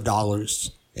hundreds of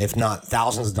dollars, if not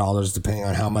thousands of dollars, depending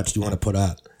on how much you want to put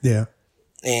up. Yeah.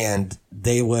 And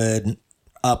they would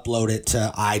upload it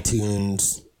to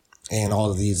iTunes and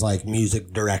all of these like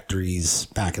music directories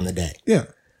back in the day. Yeah.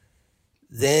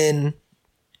 Then,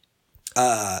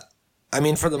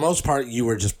 for the most part, you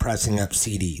were just pressing up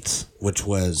CDs, which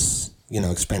was,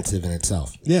 expensive in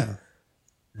itself. Yeah.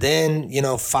 Then,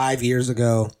 5 years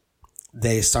ago,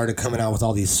 they started coming out with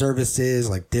all these services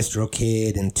like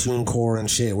DistroKid and TuneCore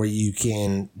and shit where you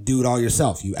can do it all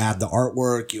yourself. You add the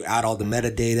artwork, you add all the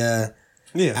metadata,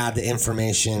 add the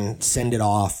information, send it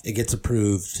off, it gets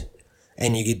approved,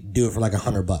 and you get to do it for like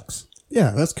 $100.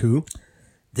 Yeah, that's cool.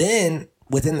 Then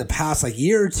within the past like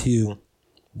year or two,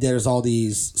 there's all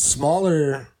these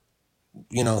smaller,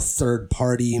 third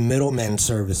party middlemen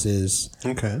services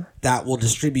that will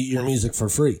distribute your music for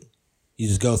free. You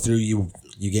just go through, you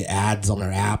get ads on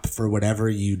their app for whatever,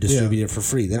 you distribute it for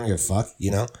free. They don't give a fuck,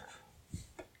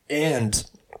 And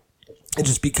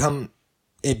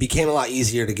it became a lot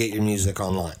easier to get your music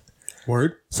online.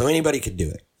 Word. So anybody could do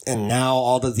it. And now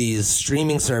all of these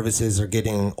streaming services are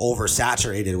getting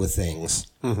oversaturated with things.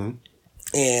 Mm-hmm.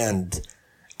 And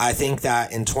I think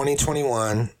that in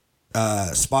 2021,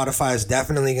 Spotify is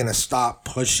definitely going to stop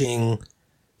pushing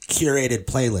curated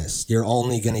playlists. You're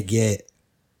only going to get,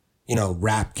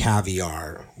 Rap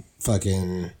Caviar,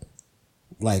 fucking,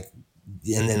 and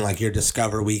then your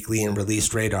Discover Weekly and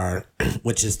Release Radar,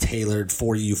 which is tailored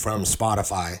for you from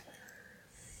Spotify.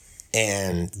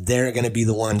 And they're going to be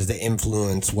the ones that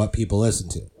influence what people listen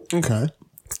to. Okay.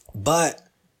 But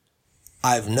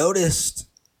I've noticed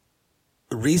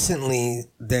recently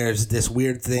there's this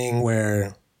weird thing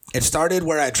where it started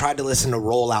where I tried to listen to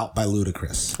Roll Out by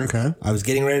Ludacris. Okay. I was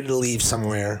getting ready to leave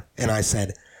somewhere and I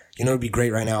said, it'd be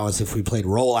great right now is if we played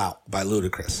Roll Out by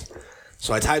Ludacris.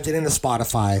 So I typed it into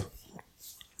Spotify.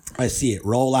 I see it.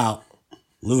 Roll Out,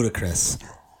 Ludacris.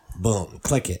 Boom.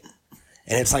 Click it.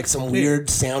 And it's like some weird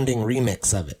sounding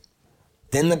remix of it.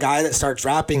 Then the guy that starts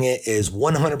rapping it is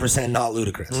 100% not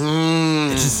Ludacris.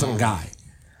 It's just some guy.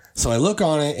 So I look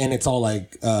on it and it's all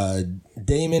like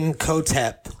Damon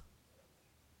Kotep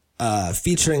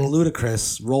featuring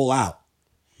Ludacris, Roll Out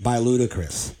by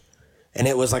Ludacris. And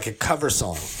it was like a cover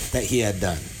song that he had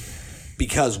done.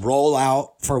 Because Roll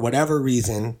Out, for whatever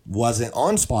reason, wasn't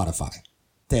on Spotify.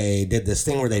 They did this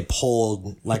thing where they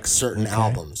pulled like certain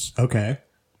albums. Okay.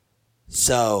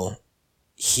 So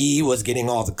he was getting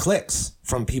all the clicks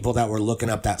from people that were looking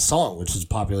up that song, which is a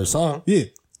popular song. Yeah.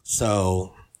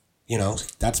 So,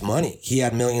 that's money. He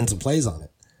had millions of plays on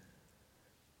it.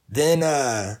 Then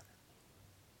I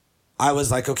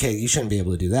was like, okay, you shouldn't be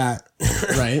able to do that.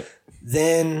 Right.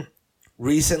 Then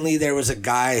recently there was a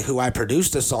guy who I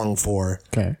produced a song for.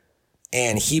 Okay.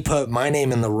 And he put my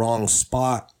name in the wrong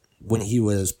spot when he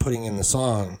was putting in the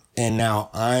song. And now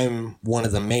I'm one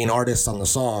of the main artists on the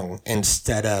song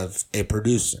instead of a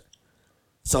producer.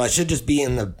 So I should just be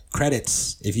in the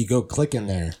credits if you go click in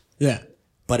there. Yeah.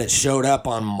 But it showed up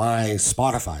on my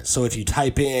Spotify. So if you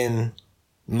type in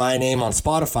my name on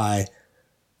Spotify,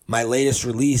 my latest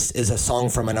release is a song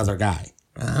from another guy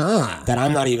that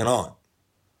I'm not even on.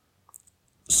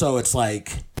 So it's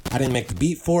like, I didn't make the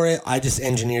beat for it. I just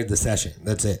engineered the session.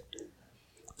 That's it.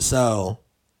 So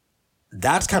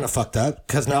that's kind of fucked up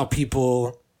because now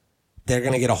they're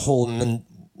going to get a whole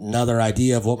another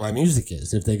idea of what my music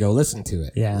is if they go listen to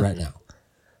it right now.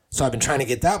 So I've been trying to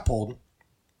get that pulled.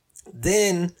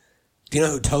 Then, do you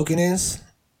know who Token is?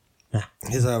 Nah.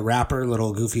 He's a rapper,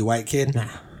 little goofy white kid. Nah.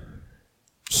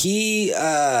 He,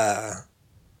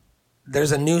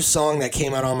 there's a new song that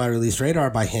came out on my Release Radar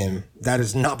by him that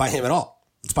is not by him at all.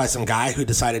 It's by some guy who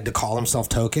decided to call himself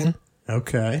Token.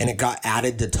 Okay. And it got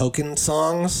added to Token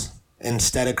songs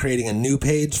instead of creating a new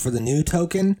page for the new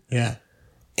Token. Yeah.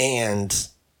 And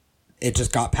it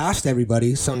just got past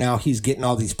everybody. So now he's getting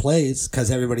all these plays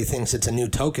because everybody thinks it's a new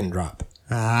Token drop.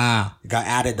 It got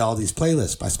added to all these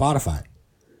playlists by Spotify.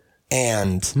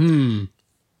 And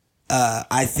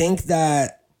I think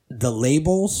that the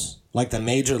labels, like the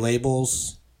major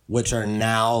labels, which are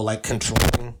now like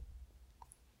controlling.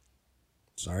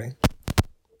 Sorry.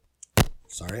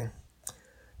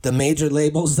 The major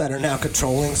labels that are now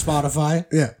controlling Spotify.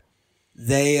 Yeah.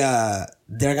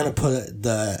 They're gonna put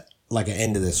an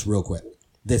end to this real quick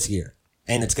this year.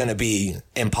 And it's gonna be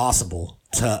impossible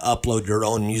to upload your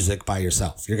own music by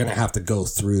yourself. You're going to have to go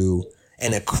through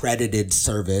an accredited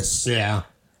service. Yeah.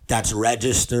 That's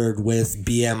registered with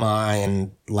BMI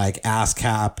and like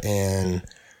ASCAP and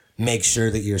make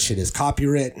sure that your shit is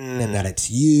copywritten and that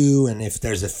it's you. And if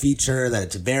there's a feature that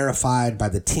it's verified by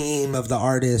the team of the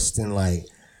artist. And like,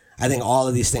 I think all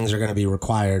of these things are going to be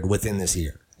required within this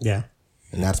year. Yeah.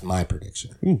 And that's my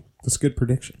prediction. That's a good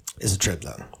prediction. It's a trip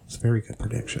though. It's a very good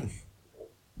prediction.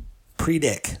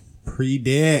 Predict.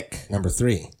 Number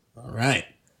 3. All right.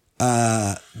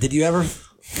 Did you ever...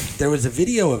 There was a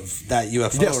video of that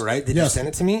UFO, Yes. right? Did you send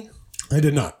it to me? I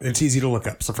did not. It's easy to look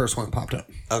up. It's the first one that popped up.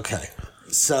 Okay.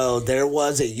 So there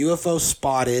was a UFO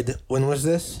spotted. When was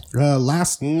this?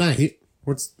 Last night.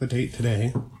 What's the date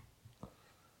today?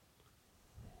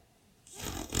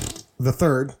 The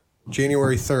 3rd.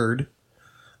 January 3rd.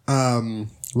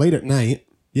 Late at night.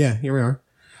 Yeah, here we are.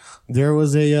 There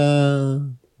was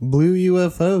a blue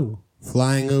UFO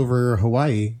flying over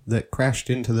Hawaii that crashed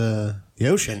into the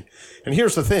ocean. And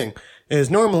here's the thing, is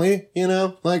normally,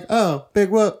 like, oh, big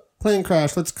whoop, plane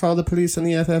crash, let's call the police and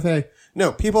the FFA.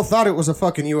 No, people thought it was a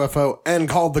fucking UFO and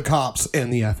called the cops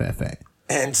and the FFA.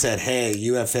 And said, hey,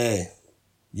 UFA.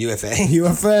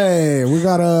 UFA, we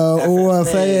got a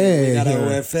OFA. We got a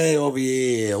OFA over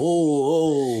here.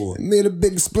 Oh. Made a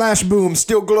big splash boom,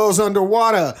 still glows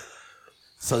underwater.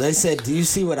 So they said, do you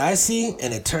see what I see?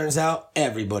 And it turns out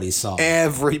everybody saw it.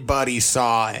 Everybody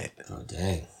saw it. Oh,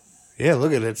 dang. Yeah,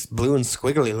 look at it. It's blue and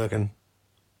squiggly looking.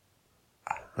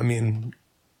 I mean...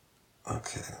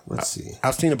 Okay, let's see.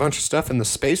 I've seen a bunch of stuff in the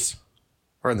space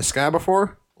or in the sky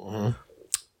before. Mm-hmm.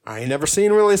 I ain't never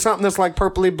seen really something that's like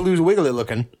purpley blue wiggly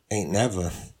looking. Ain't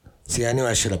never. See, I knew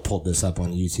I should have pulled this up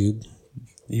on YouTube.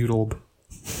 YouTube.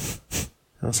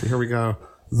 Let's see, here we go.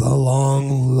 The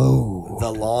long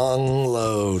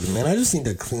load. Man, I just need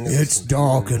to clean it. It's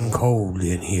dark and cold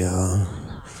in here.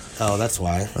 Oh, that's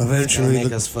why. Eventually,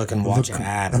 make us fucking watch an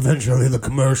ad. Eventually, the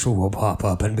commercial will pop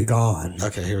up and be gone.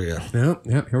 Okay, here we go.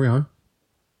 Yep, here we are.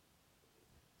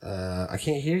 I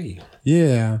can't hear you.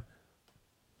 Yeah.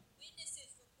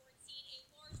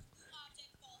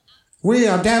 We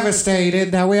are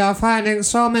devastated that we are finding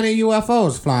so many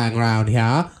UFOs flying around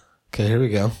here. Okay, here we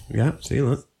go. Yeah, see,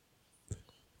 look.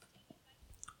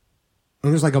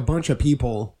 And there's like a bunch of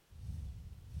people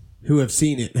who have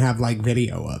seen it and have like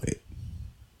video of it.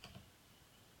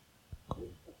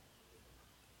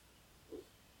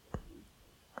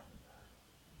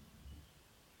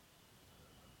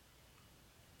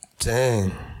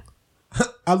 Dang.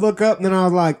 I look up and then I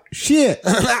was like, shit.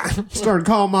 Started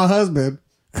calling my husband.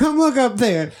 Come look up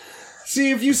there.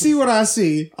 See if you see what I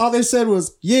see. All they said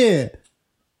was, yeah.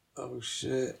 Oh,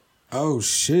 shit.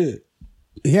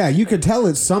 Yeah, you could tell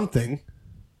it's something.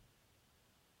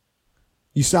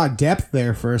 You saw depth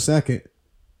there for a second.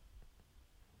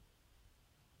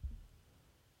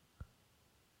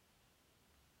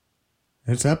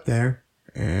 It's up there.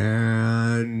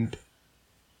 And...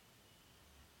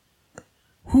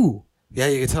 whew. Yeah,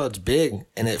 you can tell it's big,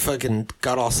 and it fucking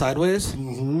got all sideways.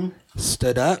 Mm-hmm.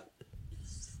 Stood up.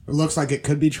 It looks like it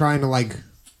could be trying to, like,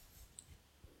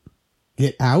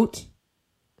 get out.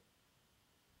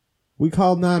 We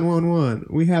called 911.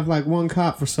 We have, like, one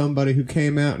cop for somebody who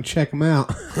came out and checked them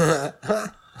out.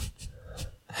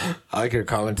 I like your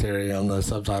commentary on the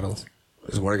subtitles.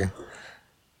 It's working.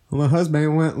 Well, my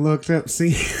husband went and looked up, see?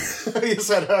 You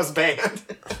said husband.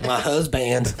 My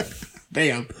husband.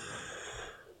 Damn.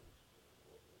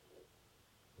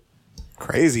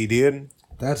 Crazy, dude.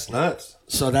 That's nuts.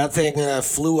 So that thing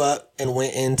flew up and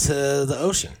went into the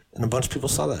ocean, and a bunch of people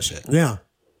saw that shit. Yeah.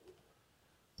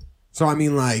 So, I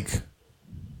mean, like...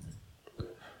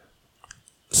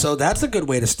 So that's a good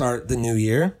way to start the new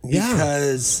year. Yeah.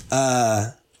 Because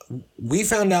we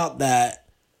found out that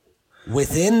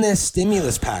within this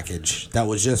stimulus package that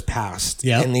was just passed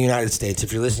in the United States,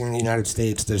 if you're listening in the United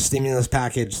States, there's a stimulus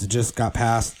package that just got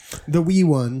passed. The wee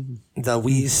one. The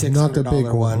wee $600 Not the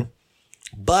big one.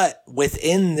 But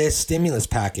within this stimulus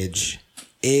package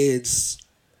is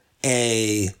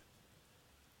it's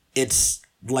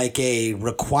like a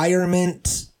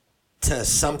requirement to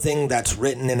something that's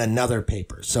written in another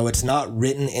paper. So it's not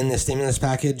written in the stimulus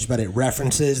package, but it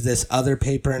references this other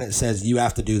paper and it says you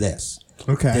have to do this.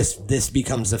 Okay. This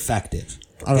becomes effective.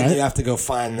 All then right. you have to go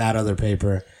find that other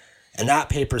paper. And that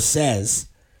paper says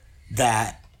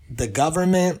that the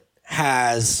government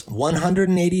has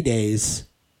 180 days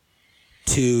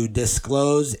to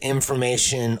disclose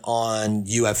information on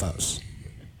UFOs.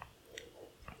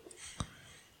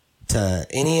 To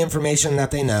any information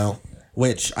that they know,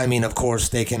 which, I mean, of course,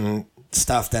 they can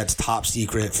stuff that's top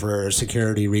secret for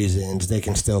security reasons, they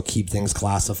can still keep things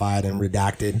classified and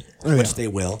redacted, which they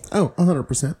will. Oh,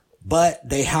 100%. But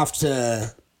they have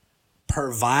to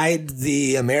provide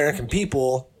the American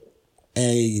people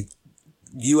a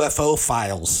UFO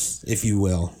files, if you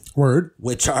will. Word.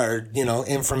 Which are,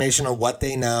 information on what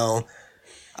they know,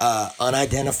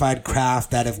 unidentified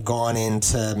craft that have gone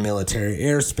into military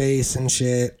airspace and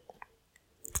shit,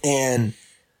 and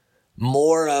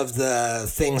more of the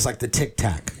things like the Tic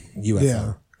Tac UFO.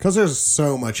 Yeah, because there's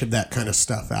so much of that kind of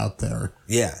stuff out there.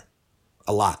 Yeah,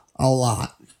 a lot. A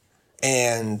lot.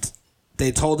 And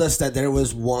they told us that there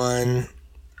was one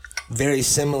very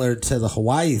similar to the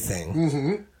Hawaii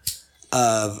thing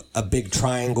of a big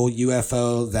triangle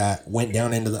UFO that went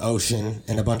down into the ocean,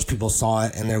 and a bunch of people saw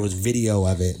it, and there was video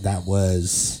of it that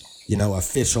was,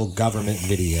 official government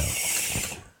video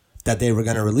that they were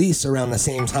going to release around the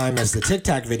same time as the Tic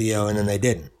Tac video, and then they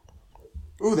didn't.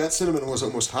 Ooh, that cinnamon was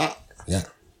almost hot. Yeah.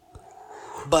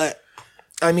 But,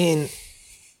 I mean,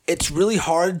 it's really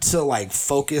hard to,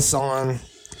 focus on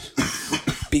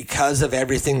because of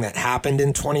everything that happened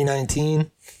in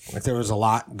 2019. There was a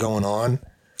lot going on.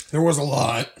 There was a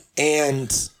lot.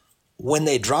 And when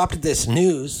they dropped this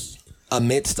news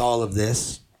amidst all of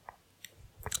this,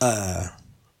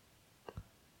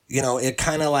 it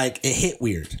kind of it hit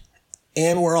weird.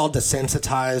 And we're all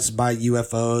desensitized by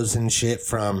UFOs and shit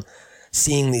from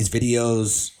seeing these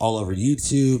videos all over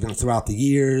YouTube and throughout the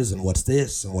years, and what's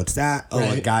this and what's that.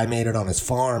 Oh, a guy made it on his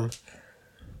farm.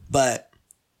 But,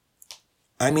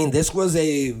 I mean, this was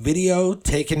a video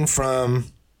taken from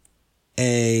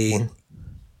a...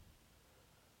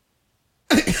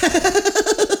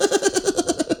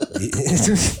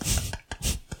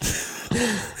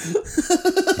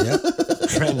 Yep.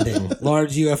 Trending.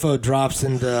 Large UFO drops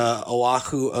into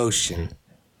Oahu Ocean,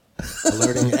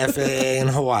 alerting FAA in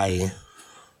Hawaii. I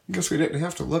guess we didn't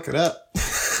have to look it up.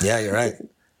 Yeah, you're right.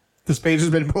 This page has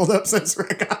been pulled up since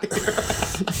I got here.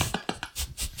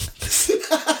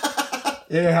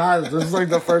 It has. This is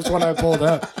the first one I pulled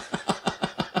up.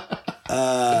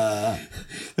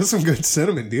 This is some good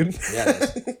cinnamon, dude. Yeah.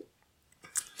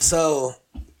 So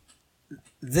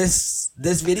this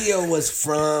video was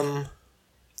from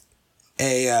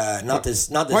a not this.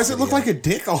 Why does it video. look like a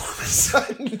dick all of a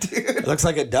sudden, dude? It looks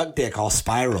like a duck dick all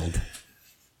spiraled.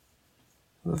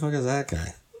 Who the fuck is that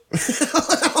guy?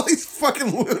 All these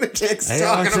fucking lunatics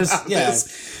talking about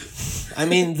this. I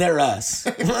mean, they're us.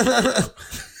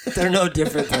 They're no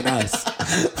different than us.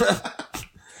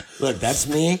 Look, that's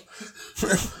me.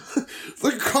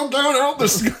 Look, come down out the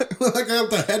sky. Like I have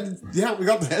the head. Yeah, we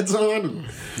got the heads on. And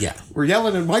yeah, we're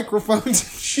yelling in microphones and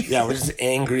shit. Yeah, we're just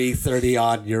angry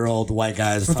 30-odd-year-old white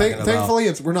guys talking about.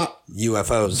 Thankfully, we're not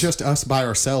UFOs. Just us by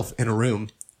ourselves in a room.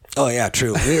 Oh yeah,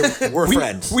 true. We're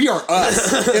friends. We are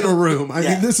us in a room. I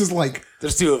mean, this is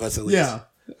there's two of us at least. Yeah.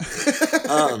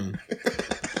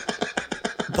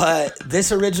 But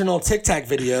this original Tic Tac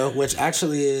video, which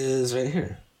actually is right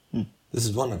here. This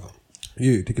is one of them.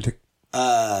 You take a tick.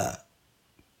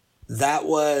 That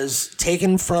was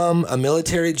taken from a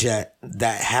military jet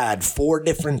that had 4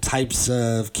 different types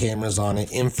of cameras on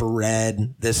it,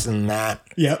 infrared, this and that.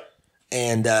 Yep.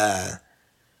 And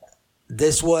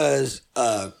this was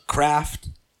a craft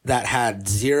that had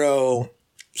 0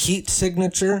 heat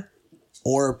signature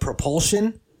or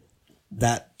propulsion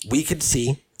that we could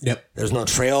see. Yep. There's no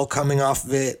trail coming off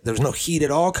of it. There's no heat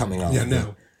at all coming off of it.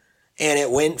 And it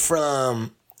went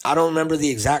from, I don't remember the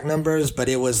exact numbers, but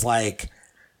it was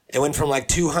it went from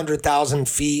 200,000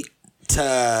 feet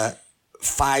to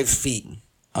 5 feet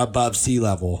above sea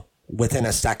level within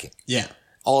a second. Yeah.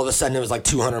 All of a sudden it was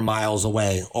 200 miles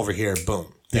away over here.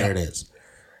 Boom. There it is.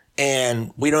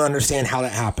 And we don't understand how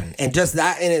that happened. And just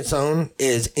that in its own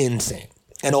is insane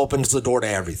and opens the door to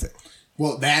everything.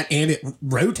 Well, that and it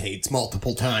rotates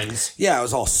multiple times. Yeah, it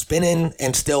was all spinning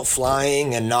and still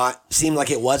flying and seemed like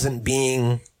it wasn't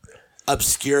being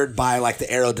obscured by the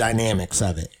aerodynamics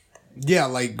of it.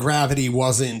 Yeah, gravity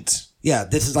wasn't. Yeah,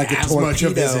 this is like a as torpedo. Much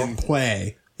of it in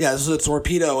play. Yeah, this is a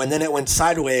torpedo, and then it went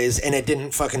sideways, and it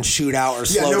didn't fucking shoot out or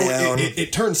slow down.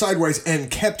 It turned sideways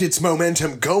and kept its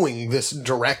momentum going this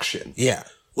direction. Yeah,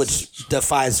 which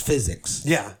defies physics.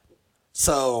 Yeah.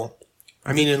 So,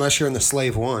 I mean, unless you're in the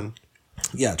Slave One.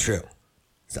 Yeah, true.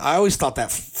 So I always thought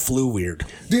that flew weird.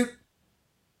 Dude.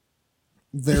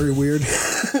 Very weird.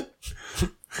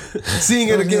 Seeing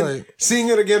it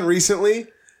again recently.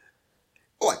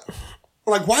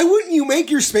 Like, why wouldn't you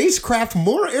make your spacecraft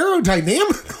more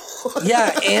aerodynamical?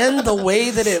 Yeah, and the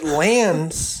way that it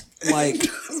lands,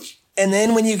 And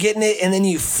then when you get in it and then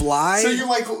you fly. So you're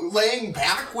like laying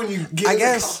back when you get I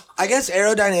guess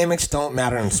aerodynamics don't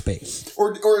matter in space.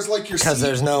 Or is like your seat, 'Cause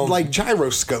there's no- like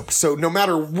gyroscope. So no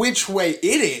matter which way it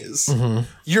is,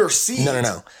 your seat.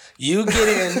 No. You get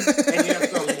in and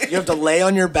you have to lay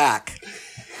on your back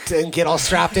to get all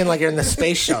strapped in like you're in the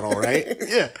space shuttle, right?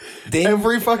 Yeah. Then,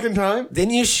 Every fucking time. then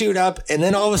you shoot up and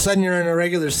then all of a sudden you're in a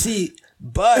regular seat,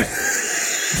 but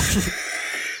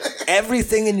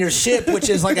everything in your ship, which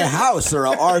is like a house or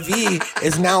a RV,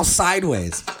 is now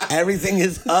sideways. Everything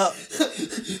is up.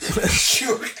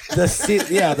 The seat,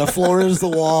 the floor is the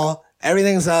wall.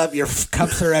 Everything's up. Your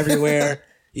cups are everywhere.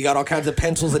 You got all kinds of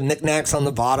pencils and knickknacks on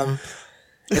the bottom.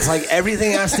 It's like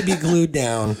everything has to be glued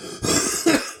down.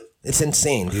 It's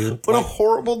insane, dude. What a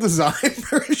horrible design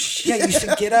for a ship. Yeah, you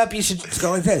should get up. You should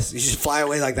go like this. You should fly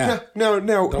away like that. No.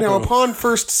 Upon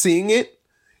first seeing it,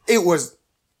 it was,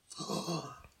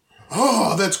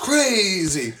 oh, that's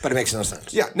crazy. But it makes no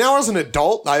sense. Yeah. Now as an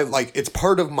adult, it's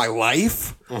part of my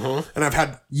life, and I've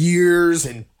had years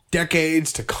and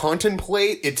decades to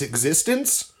contemplate its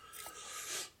existence.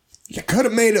 You could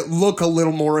have made it look a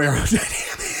little more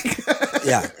aerodynamic.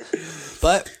 Yeah,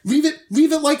 but leave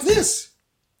it like this.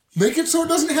 Make it so it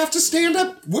doesn't have to stand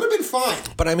up. Would have been fine.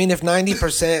 But I mean, if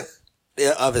 90%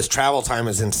 of his travel time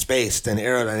is in space, then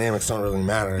aerodynamics don't really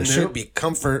matter. It should be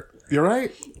comfort. You're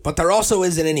right. But there also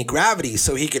isn't any gravity,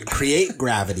 so he could create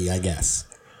gravity, I guess,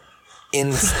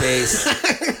 in space.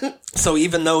 So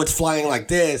even though it's flying like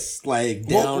this, like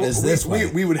down is this way.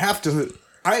 We would have to.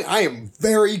 I am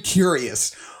very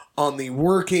curious on the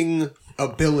working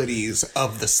abilities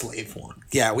of the slave one.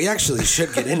 Yeah, we actually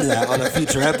should get into that on a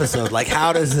future episode. Like,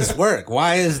 how does this work?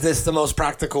 Why is this the most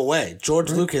practical way? George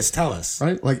Lucas, tell us.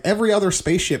 Right? Like every other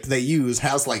spaceship they use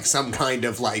has like some kind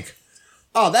of like,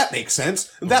 oh, that makes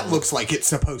sense. That looks like it's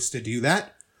supposed to do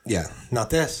that. Yeah,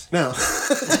 not this. No.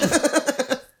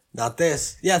 Not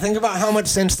this. Yeah, think about how much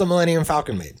sense the Millennium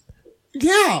Falcon made.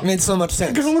 Yeah. It made so much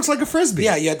sense. Because it looks like a Frisbee.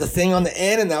 Yeah, you had the thing on the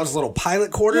end, and that was little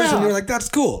pilot quarters, and you're like, that's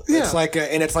cool. Yeah. It's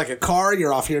like a car.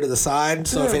 You're off here to the side,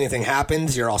 so if anything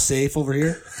happens, you're all safe over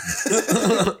here.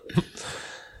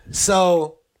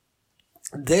 So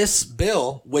this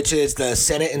bill, which is the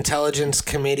Senate Intelligence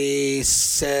Committee,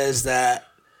 says that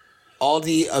all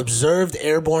the observed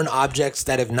airborne objects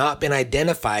that have not been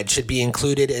identified should be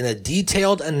included in a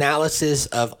detailed analysis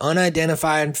of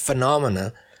unidentified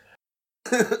phenomena.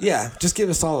 Yeah, just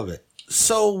give us all of it.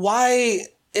 So why,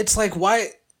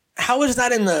 how is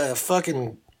that in the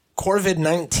fucking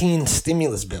COVID-19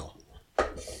 stimulus bill?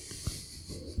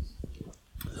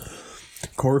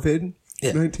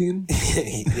 Corvid-19?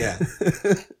 Yeah.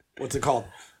 What's it called?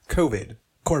 COVID.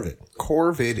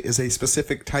 Corvid is a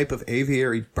specific type of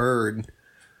aviary bird.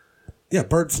 Yeah,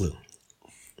 bird flu.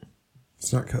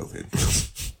 It's not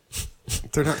COVID.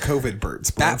 They're not COVID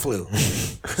birds. Bro. Bat flu.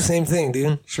 Same thing,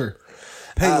 dude. Sure.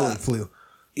 Pangolin flu.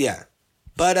 Yeah.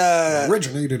 But,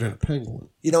 originated in a pangolin.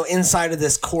 You know, inside of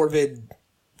this Corvid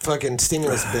fucking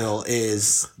stimulus bill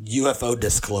is UFO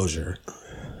disclosure,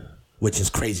 which is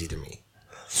crazy to me.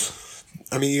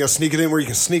 I mean, you gotta sneak it in where you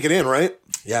can sneak it in, right?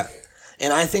 Yeah.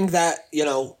 And I think that, you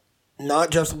know, not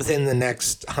just within the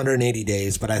next 180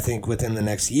 days, but I think within the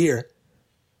next year,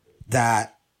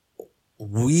 that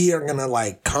we are going to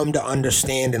like come to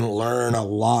understand and learn a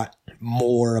lot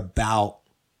more about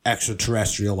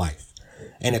extraterrestrial life.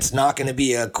 And it's not going to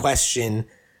be a question.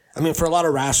 I mean, for a lot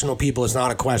of rational people, it's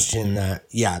not a question that,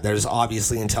 yeah, there's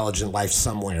obviously intelligent life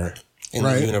somewhere in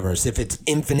the universe. If it's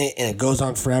infinite and it goes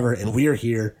on forever and we're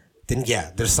here, then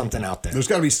yeah, there's something out there. There's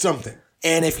got to be something.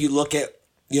 And if you look at,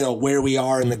 you know, where we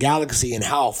are in the galaxy and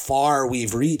how far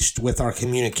we've reached with our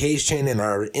communication and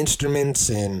our instruments,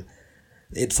 and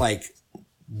it's like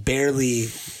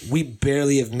we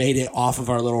barely have made it off of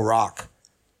our little rock.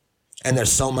 And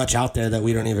there's so much out there that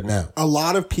we don't even know. A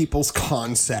lot of people's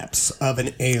concepts of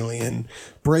an alien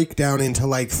break down into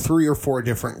like 3 or 4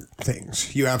 different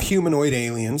things. You have humanoid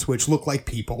aliens, which look like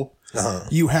people.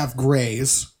 You have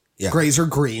grays. Yeah. Grays or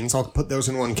greens. I'll put those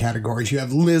in one category. You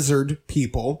have lizard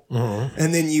people.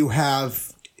 And then you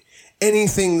have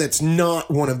anything that's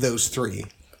not one of those 3.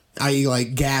 I.e.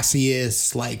 like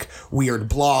gaseous, like weird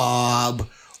blob,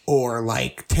 or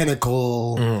like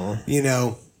tentacle, you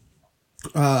know.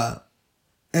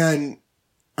 And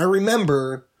I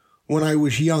remember when I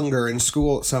was younger in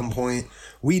school at some point,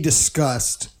 we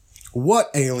discussed what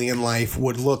alien life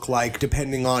would look like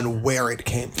depending on where it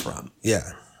came from.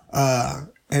 Yeah.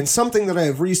 And something that I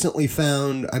have recently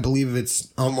found, I believe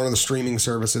it's on one of the streaming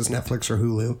services, Netflix or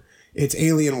Hulu, it's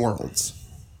Alien Worlds.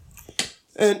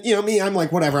 And, you know, me, I'm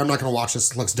like, whatever, I'm not going to watch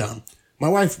this. It looks dumb. My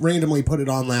wife randomly put it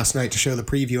on last night to show the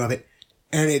preview of it.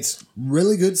 and it's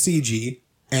really good CG,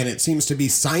 and it seems to be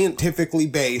scientifically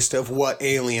based of what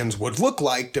aliens would look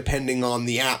like depending on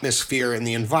the atmosphere and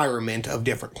the environment of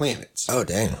different planets. Oh,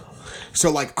 dang.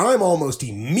 So, like, I'm almost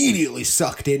immediately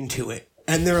sucked into it.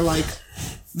 And they're like,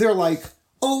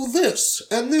 oh, this,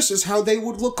 and this is how they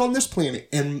would look on this planet.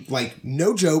 And, like,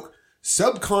 no joke,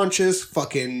 subconscious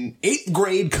fucking 8th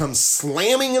grade comes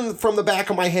slamming in from the back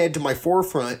of my head to my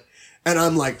forefront. And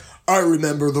I'm like, I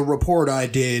remember the report I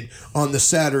did on the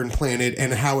Saturn planet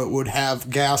and how it would have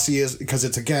gaseous, because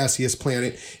it's a gaseous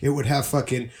planet, it would have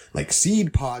fucking, like,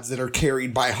 seed pods that are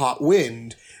carried by hot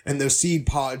wind. And those seed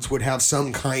pods would have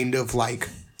some kind of, like,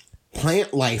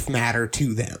 plant life matter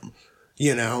to them.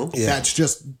 You know? Yeah. That's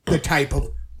just the type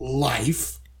of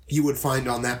life you would find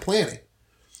on that planet.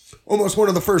 Almost one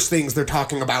of the first things they're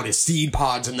talking about is seed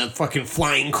pods and the fucking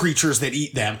flying creatures that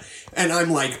eat them. And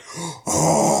I'm like,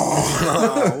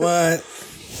 oh, What?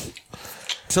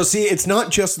 So see, it's not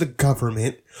just the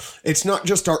government. It's not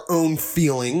just our own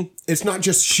feeling. It's not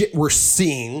just shit we're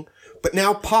seeing. But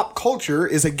now pop culture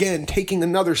is again taking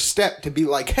another step to be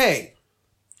like, hey,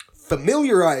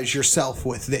 familiarize yourself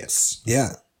with this.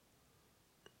 Yeah.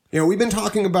 You know, we've been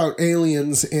talking about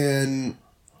aliens and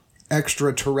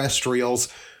extraterrestrials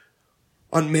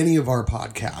on many of our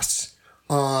podcasts,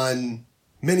 on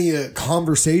many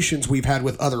conversations we've had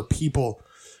with other people.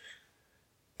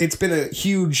 It's been a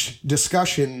huge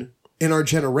discussion in our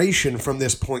generation from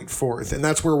this point forth, and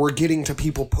that's where we're getting to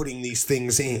people putting these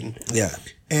things in. Yeah.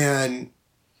 And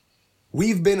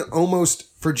we've been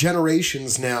almost for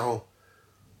generations now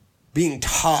being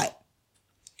taught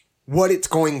what it's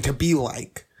going to be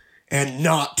like and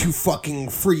not to fucking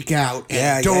freak out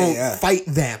and don't fight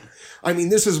them. I mean,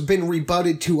 this has been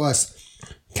rebutted to us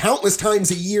countless times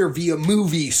a year via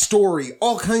movie, story,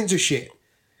 all kinds of shit.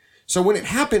 So when it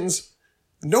happens,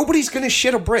 nobody's going to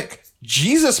shit a brick.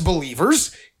 Jesus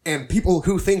believers and people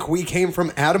who think we came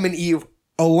from Adam and Eve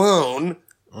alone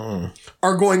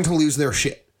are going to lose their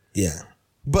shit. Yeah.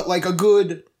 But like a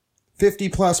good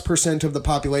 50+% of the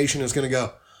population is going to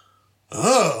go,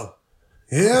 oh,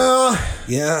 yeah.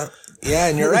 Yeah. Yeah,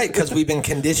 and you're right, because we've been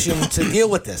conditioned to deal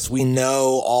with this. We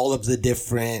know all of the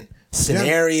different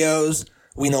scenarios.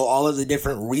 We know all of the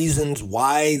different reasons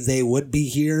why they would be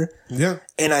here. Yeah.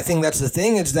 And I think that's the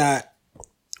thing, is that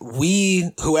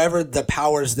whoever the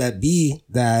powers that be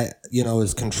that, you know,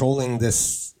 is controlling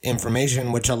this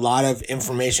information, which a lot of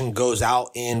information goes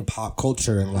out in pop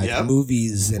culture and like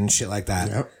movies and shit like that.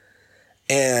 Yep.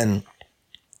 And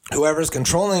whoever's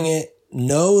controlling it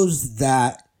knows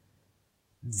that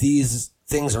these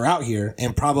things are out here,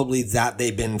 and probably that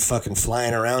they've been fucking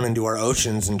flying around into our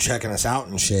oceans and checking us out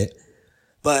and shit.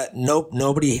 But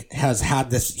nobody has had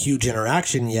this huge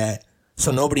interaction yet, so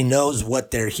nobody knows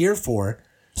what they're here for.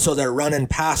 So they're running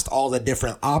past all the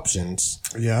different options.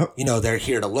 Yeah. You know, they're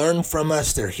here to learn from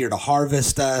us. They're here to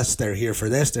harvest us. They're here for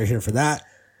this. They're here for that.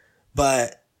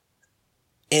 But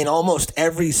in almost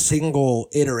every single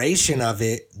iteration of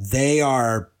it, they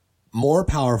are more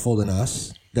powerful than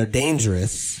us. They're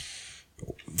dangerous.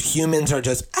 Humans are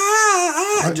just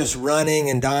just running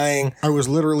and dying. I was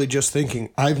literally just thinking,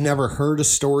 I've never heard a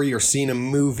story or seen a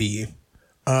movie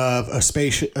of a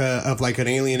space of like an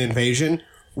alien invasion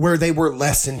where they were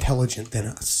less intelligent than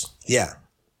us. Yeah.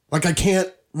 Like I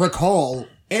can't recall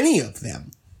any of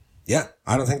them. Yeah,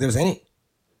 I don't think there's any.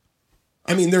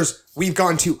 I mean, we've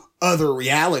gone to other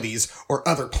realities or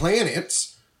other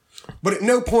planets, but at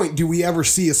no point do we ever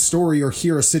see a story or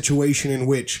hear a situation in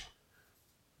which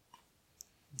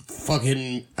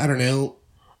fucking, I don't know,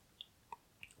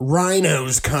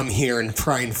 rhinos come here and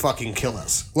try and fucking kill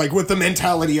us. Like with the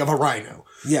mentality of a rhino.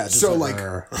 Yeah. Just So like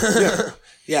yeah.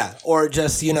 yeah. Or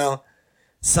just, you know,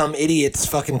 some idiots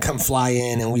fucking come fly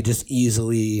in and we just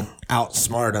easily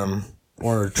outsmart them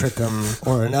or trick them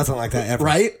or nothing like that ever.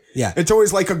 Right? Yeah. It's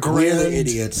always like a grand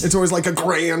idiots. It's always like a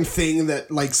grand thing that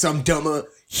like some dumb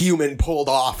human pulled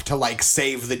off to like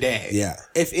save the day. Yeah.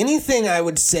 If anything, I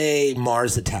would say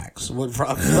Mars attacks.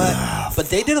 But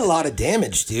they did a lot of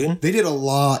damage, dude. They did a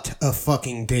lot of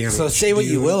fucking damage. So say what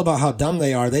you will about how dumb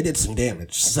they are, they did some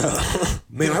damage. So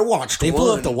man, I watched they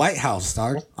blew up the White House,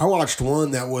 dog. I watched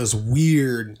one that was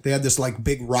weird. They had this like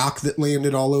big rock that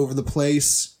landed all over the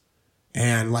place.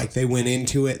 And like they went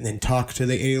into it and then talked to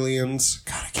the aliens.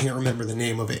 God, I can't remember the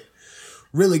name of it.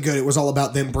 Really good. It was all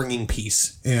about them bringing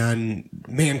peace. And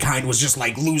mankind was just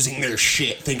like losing their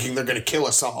shit, thinking they're going to kill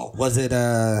us all. Was it,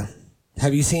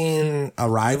 have you seen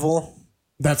Arrival?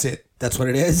 That's it. That's what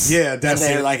it is? Yeah, that's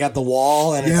and they're it. like at the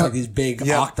wall and it's like these big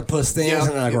octopus things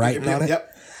and they're like writing on it.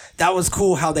 Yep. That was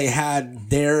cool how they had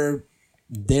their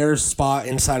their spot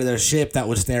inside of their ship that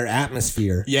was their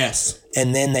atmosphere. Yes.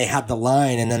 And then they had the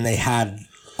line, and then they had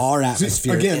our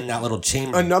atmosphere again, in that little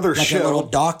chamber. another like show- a little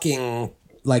docking,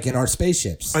 like in our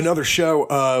spaceships. Another show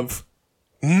of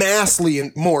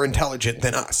massively more intelligent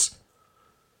than us.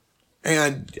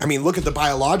 And, I mean, look at the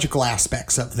biological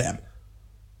aspects of them.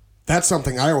 That's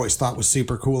something I always thought was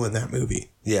super cool in that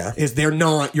movie. Yeah. Is they're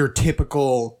not your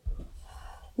typical,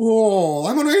 oh,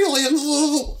 I'm an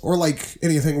alien, or like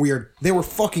anything weird. They were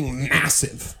fucking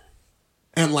massive.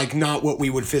 And like not what we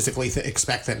would physically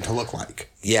expect them to look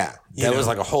like. Yeah. You That know? was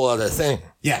like a whole other thing.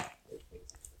 Yeah.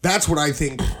 That's what I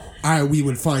think we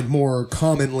would find more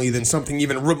commonly than something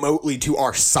even remotely to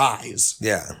our size.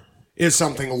 Yeah. Is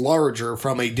something larger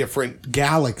from a different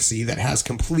galaxy that has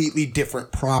completely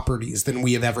different properties than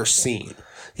we have ever seen.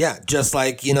 Yeah. Just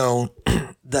like, you know,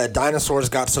 the dinosaurs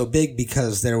got so big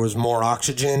because there was more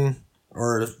oxygen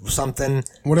or something.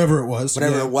 Whatever it was.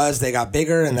 Whatever Yeah. it was, they got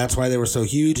bigger, and that's why they were so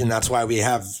huge, and that's why we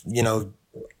have, you know,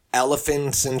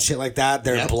 elephants and shit like that.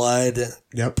 Their blood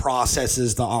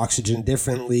processes the oxygen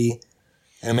differently,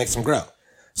 and it makes them grow.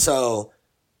 So,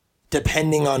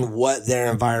 depending on what their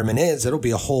environment is, it'll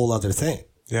be a whole other thing.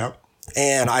 Yeah.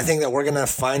 And I think that we're going to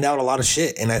find out a lot of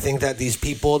shit. And I think that these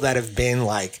people that have been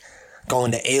like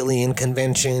going to alien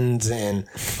conventions and,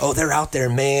 oh, they're out there,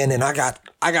 man. And I got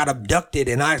abducted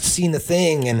and I seen the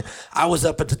thing. And I was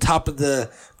up at the top of the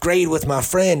grade with my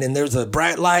friend and there's a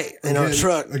bright light in our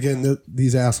truck. Again,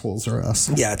 these assholes are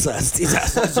us. Yeah, it's us. These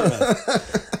assholes are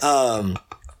us.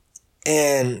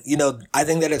 And, you know, I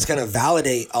think that it's going to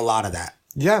validate a lot of that.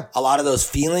 Yeah. A lot of those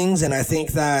feelings. And I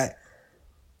think that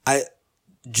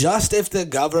just if the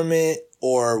government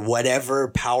or whatever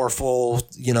powerful,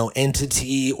 you know,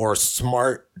 entity or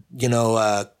smart, you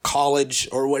know, college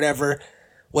or whatever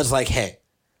was like, hey,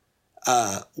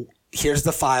 here's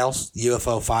the files,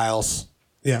 UFO files.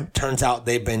 Yeah. Turns out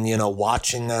they've been, you know,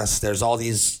 watching us. There's all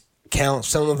these counts.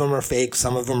 Some of them are fake.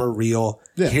 Some of them are real.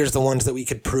 Yeah. Here's the ones that we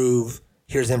could prove.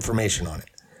 Here's information on it.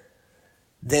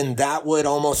 Then that would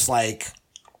almost like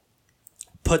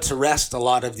put to rest a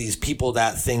lot of these people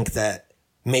that think that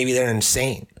maybe they're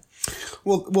insane.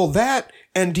 Well, that,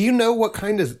 and do you know what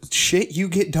kind of shit you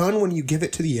get done when you give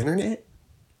it to the internet?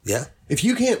 Yeah. If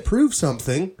you can't prove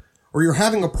something, or you're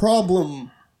having a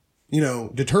problem, you know,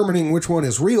 determining which one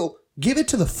is real, give it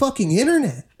to the fucking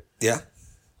internet. Yeah.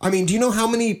 I mean, do you know how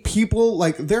many people,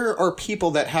 like, there are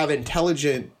people that have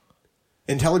intelligence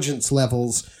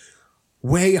levels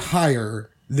way higher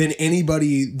than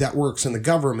anybody that works in the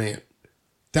government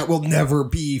that will never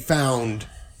be found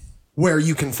where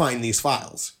you can find these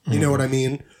files. You know what I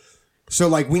mean? So,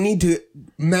 like, we need to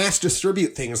mass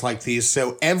distribute things like these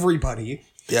so everybody,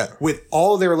 with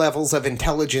all their levels of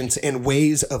intelligence and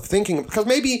ways of thinking, because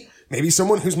maybe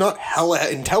someone who's not hella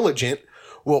intelligent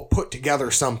will put together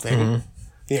something,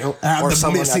 you know, add Or the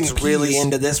someone missing that's really piece.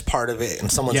 into this part of it and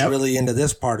someone's Yep. really into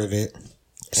this part of it.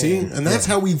 See, and that's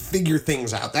how we figure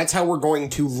things out. That's how we're going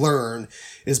to learn,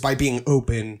 is by being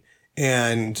open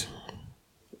and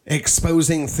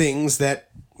exposing things that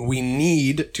we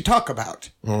need to talk about.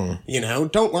 You know,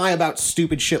 don't lie about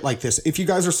stupid shit like this. If you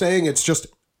guys are saying it's just,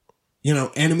 you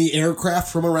know, enemy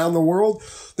aircraft from around the world,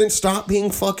 then stop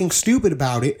being fucking stupid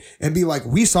about it and be like,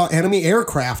 we saw enemy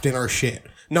aircraft in our shit.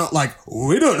 Not like,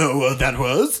 we don't know what that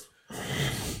was.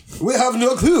 We have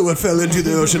no clue what fell into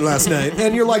the ocean last night.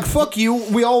 And you're like, fuck you.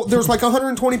 There's like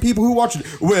 120 people who watched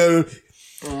it. Well,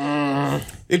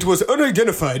 it was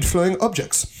unidentified flying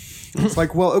objects. It's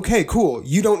like, well, okay, cool.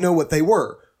 You don't know what they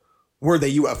were. Were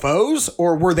they UFOs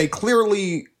or were they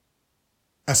clearly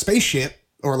a spaceship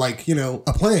or like, you know,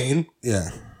 a plane? Yeah.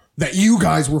 That you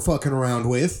guys were fucking around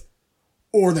with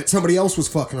or that somebody else was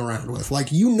fucking around with.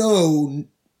 Like, you know,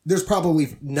 there's probably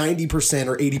 90%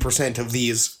 or 80% of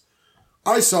these.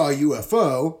 I saw a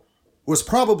UFO was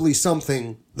probably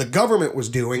something the government was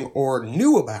doing or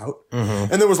knew about. And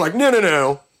then was like,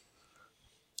 no.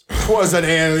 'Twas an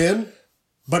alien,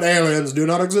 but aliens do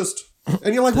not exist.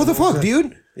 And you're like, what the fuck,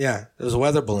 dude? Yeah. It was a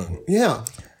weather balloon. Yeah.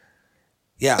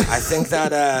 Yeah. I think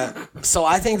that, so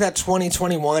I think that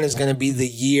 2021 is going to be the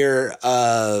year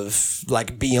of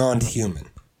like beyond human.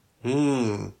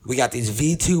 We got these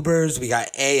VTubers, we got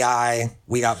AI,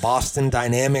 we got Boston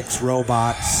Dynamics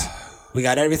robots. We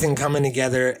got everything coming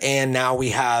together, and now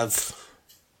we have.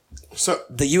 So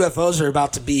the UFOs are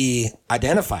about to be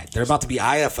identified. They're about to be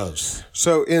IFOs.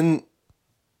 So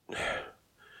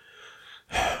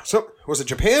was it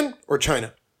Japan or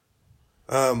China?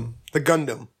 The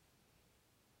Gundam.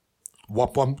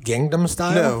 Wop Wop Gangnam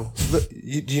Style? No.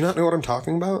 Do you not know what I'm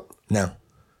talking about? No.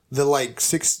 The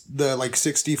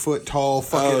 60-foot tall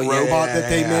fucking robot that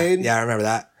they made. Yeah, I remember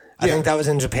that. I think that was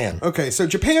in Japan. Okay, so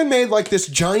Japan made like this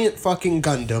giant fucking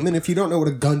Gundam, and if you don't know what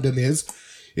a Gundam is,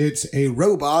 it's a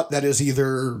robot that is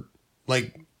either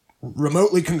like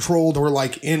remotely controlled or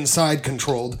like inside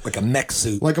controlled. Like a mech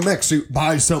suit. Like a mech suit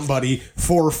by somebody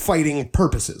for fighting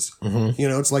purposes. You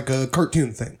know, it's like a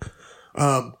cartoon thing.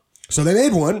 So they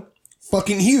made one,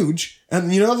 fucking huge,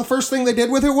 and you know the first thing they did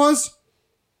with it was?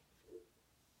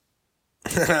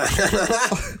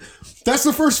 That's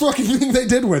the first fucking thing they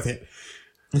did with it.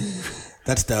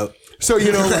 That's dope. So,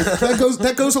 you know, like,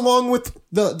 that goes along with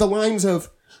the lines of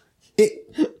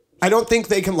it. I don't think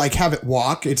they can like have it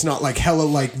walk. It's not like hella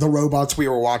like the robots we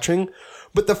were watching,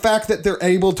 but the fact that they're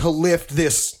able to lift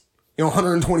this, you know,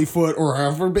 120 foot or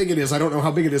however big it is, I don't know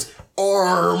how big it is,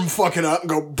 arm fucking up and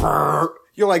go brrr.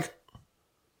 You're like,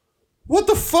 what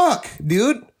the fuck,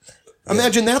 dude?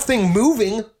 Imagine that thing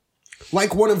moving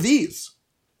like one of these.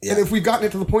 Yeah. And if we've gotten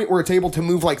it to the point where it's able to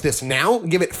move like this now,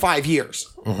 give it 5 years.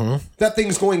 That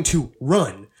thing's going to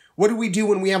run. What do we do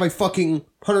when we have a fucking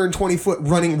 120 foot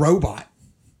running robot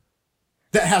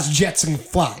that has jets and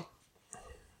fly?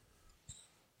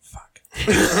 Fuck.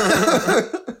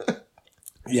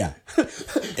 Yeah.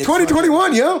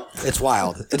 2021, yo. It's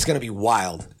wild. It's going to be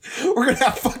wild. We're going to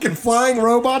have fucking flying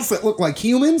robots that look like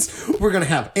humans. We're going to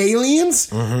have aliens.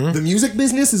 The music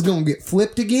business is going to get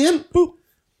flipped again. Boop.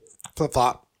 Flip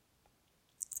flop.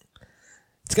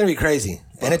 It's going to be crazy.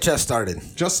 And it just started.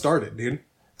 Just started, dude.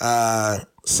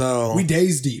 So we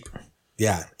days deep.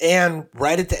 Yeah. And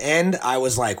right at the end, I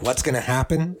was like, what's going to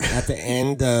happen at the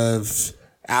end of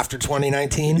after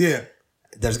 2019? Yeah.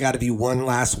 There's got to be one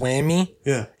last whammy.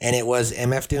 Yeah. And it was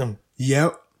MF Doom.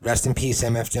 Yep. Rest in peace,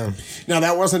 MF Doom. Now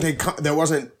that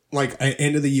wasn't like an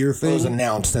end of the year thing. It was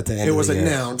announced at the end. It of was the year.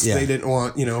 announced. Yeah. They didn't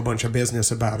want, you know, a bunch of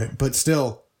business about it, but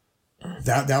still,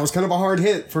 that was kind of a hard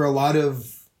hit for a lot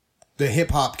of the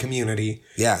hip hop community.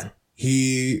 Yeah.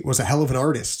 He was a hell of an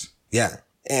artist. Yeah.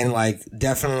 And like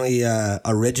definitely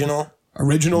original.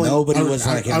 Original. Nobody was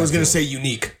like I was MF going Doom. to say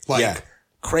unique. Like, Yeah.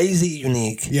 Crazy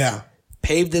unique. Yeah.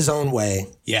 Paved his own way.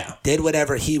 Yeah. Did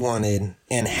whatever he wanted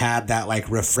and had that like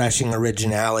refreshing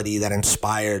originality that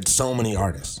inspired so many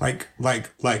artists. Like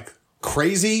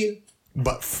crazy,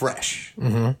 but fresh.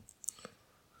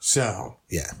 So.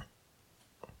 Yeah.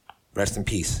 Rest in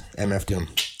peace, MF Doom.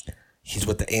 He's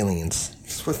with the aliens.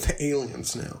 He's with the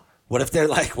aliens now. What if they're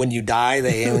like, when you die,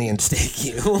 the aliens take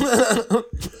you?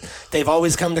 They've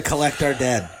always come to collect our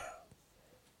dead.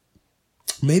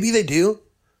 Maybe they do.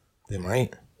 They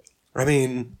might. I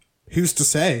mean, who's to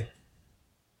say?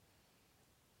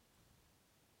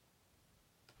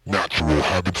 Natural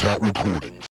Habitat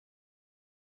Recordings.